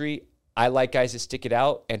country. I like guys that stick it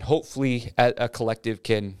out, and hopefully a collective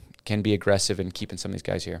can be aggressive in keeping some of these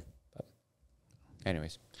guys here. But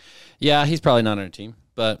anyways. Yeah, he's probably not on our team,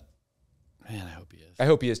 but man, I hope he is. I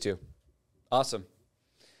hope he is too. Awesome.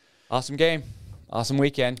 Awesome game. Awesome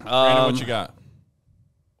weekend. Brandon, what you got?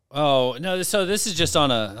 Oh, no, so this is just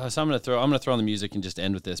on I'm going to throw on the music and just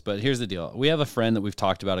end with this, but here's the deal. We have a friend that we've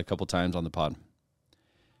talked about a couple times on the pod.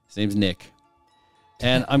 His name's Nick.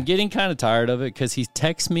 And I'm getting kind of tired of it because he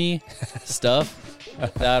texts me stuff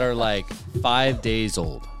that are like 5 days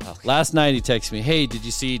old. Last night he texted me, hey, did you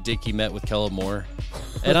see Dickie met with Kellen Moore?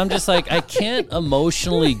 And I'm just like, I can't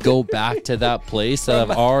emotionally go back to that place that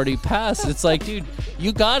I've already passed. It's like, dude,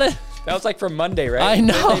 you got to. That was like from Monday, right? I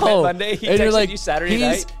know. They met Monday. He texted like, you Saturday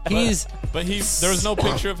night. But there was no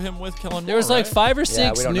picture of him with Kellen Moore. There was like 5 or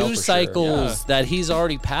 6 we don't know news cycles that he's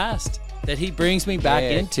already passed that he brings me back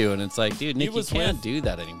into. And it's like, dude, Nick, you can't do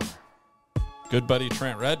that anymore. Good buddy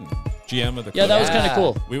Trent Redden, GM of the Yeah, that was kind of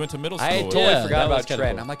cool. We went to middle school. I with totally him. forgot about Trent.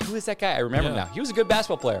 Cool. I'm like, who is that guy? I remember him now. He was a good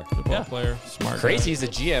basketball player. Good ball player, smart Crazy guy. he's a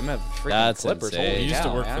GM of freaking That's Clippers. insane. He used to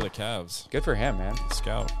work man. for the Cavs. Good for him, man.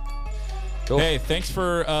 Scout. Cool. Hey, thanks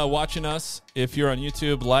for watching us. If you're on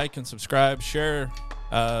YouTube, like and subscribe, share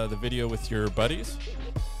the video with your buddies.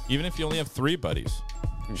 Even if you only have 3 buddies,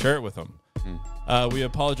 share it with them. We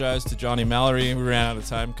apologize to Johnny Mallory. We ran out of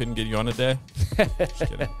time. Couldn't get you on today. Just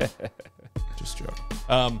kidding. Just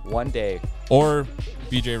joking. One day. Or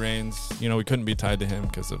BJ Rains. You know, we couldn't be tied to him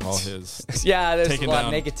because of all his. Yeah, there's a lot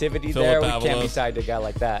of down negativity Philip there. We can't be Avalos. tied to a guy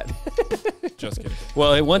like that. Just kidding.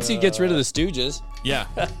 Well, once he gets rid of the Stooges, Yeah.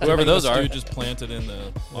 whoever those are. Just planted in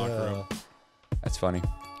the locker room. That's funny.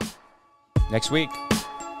 Next week.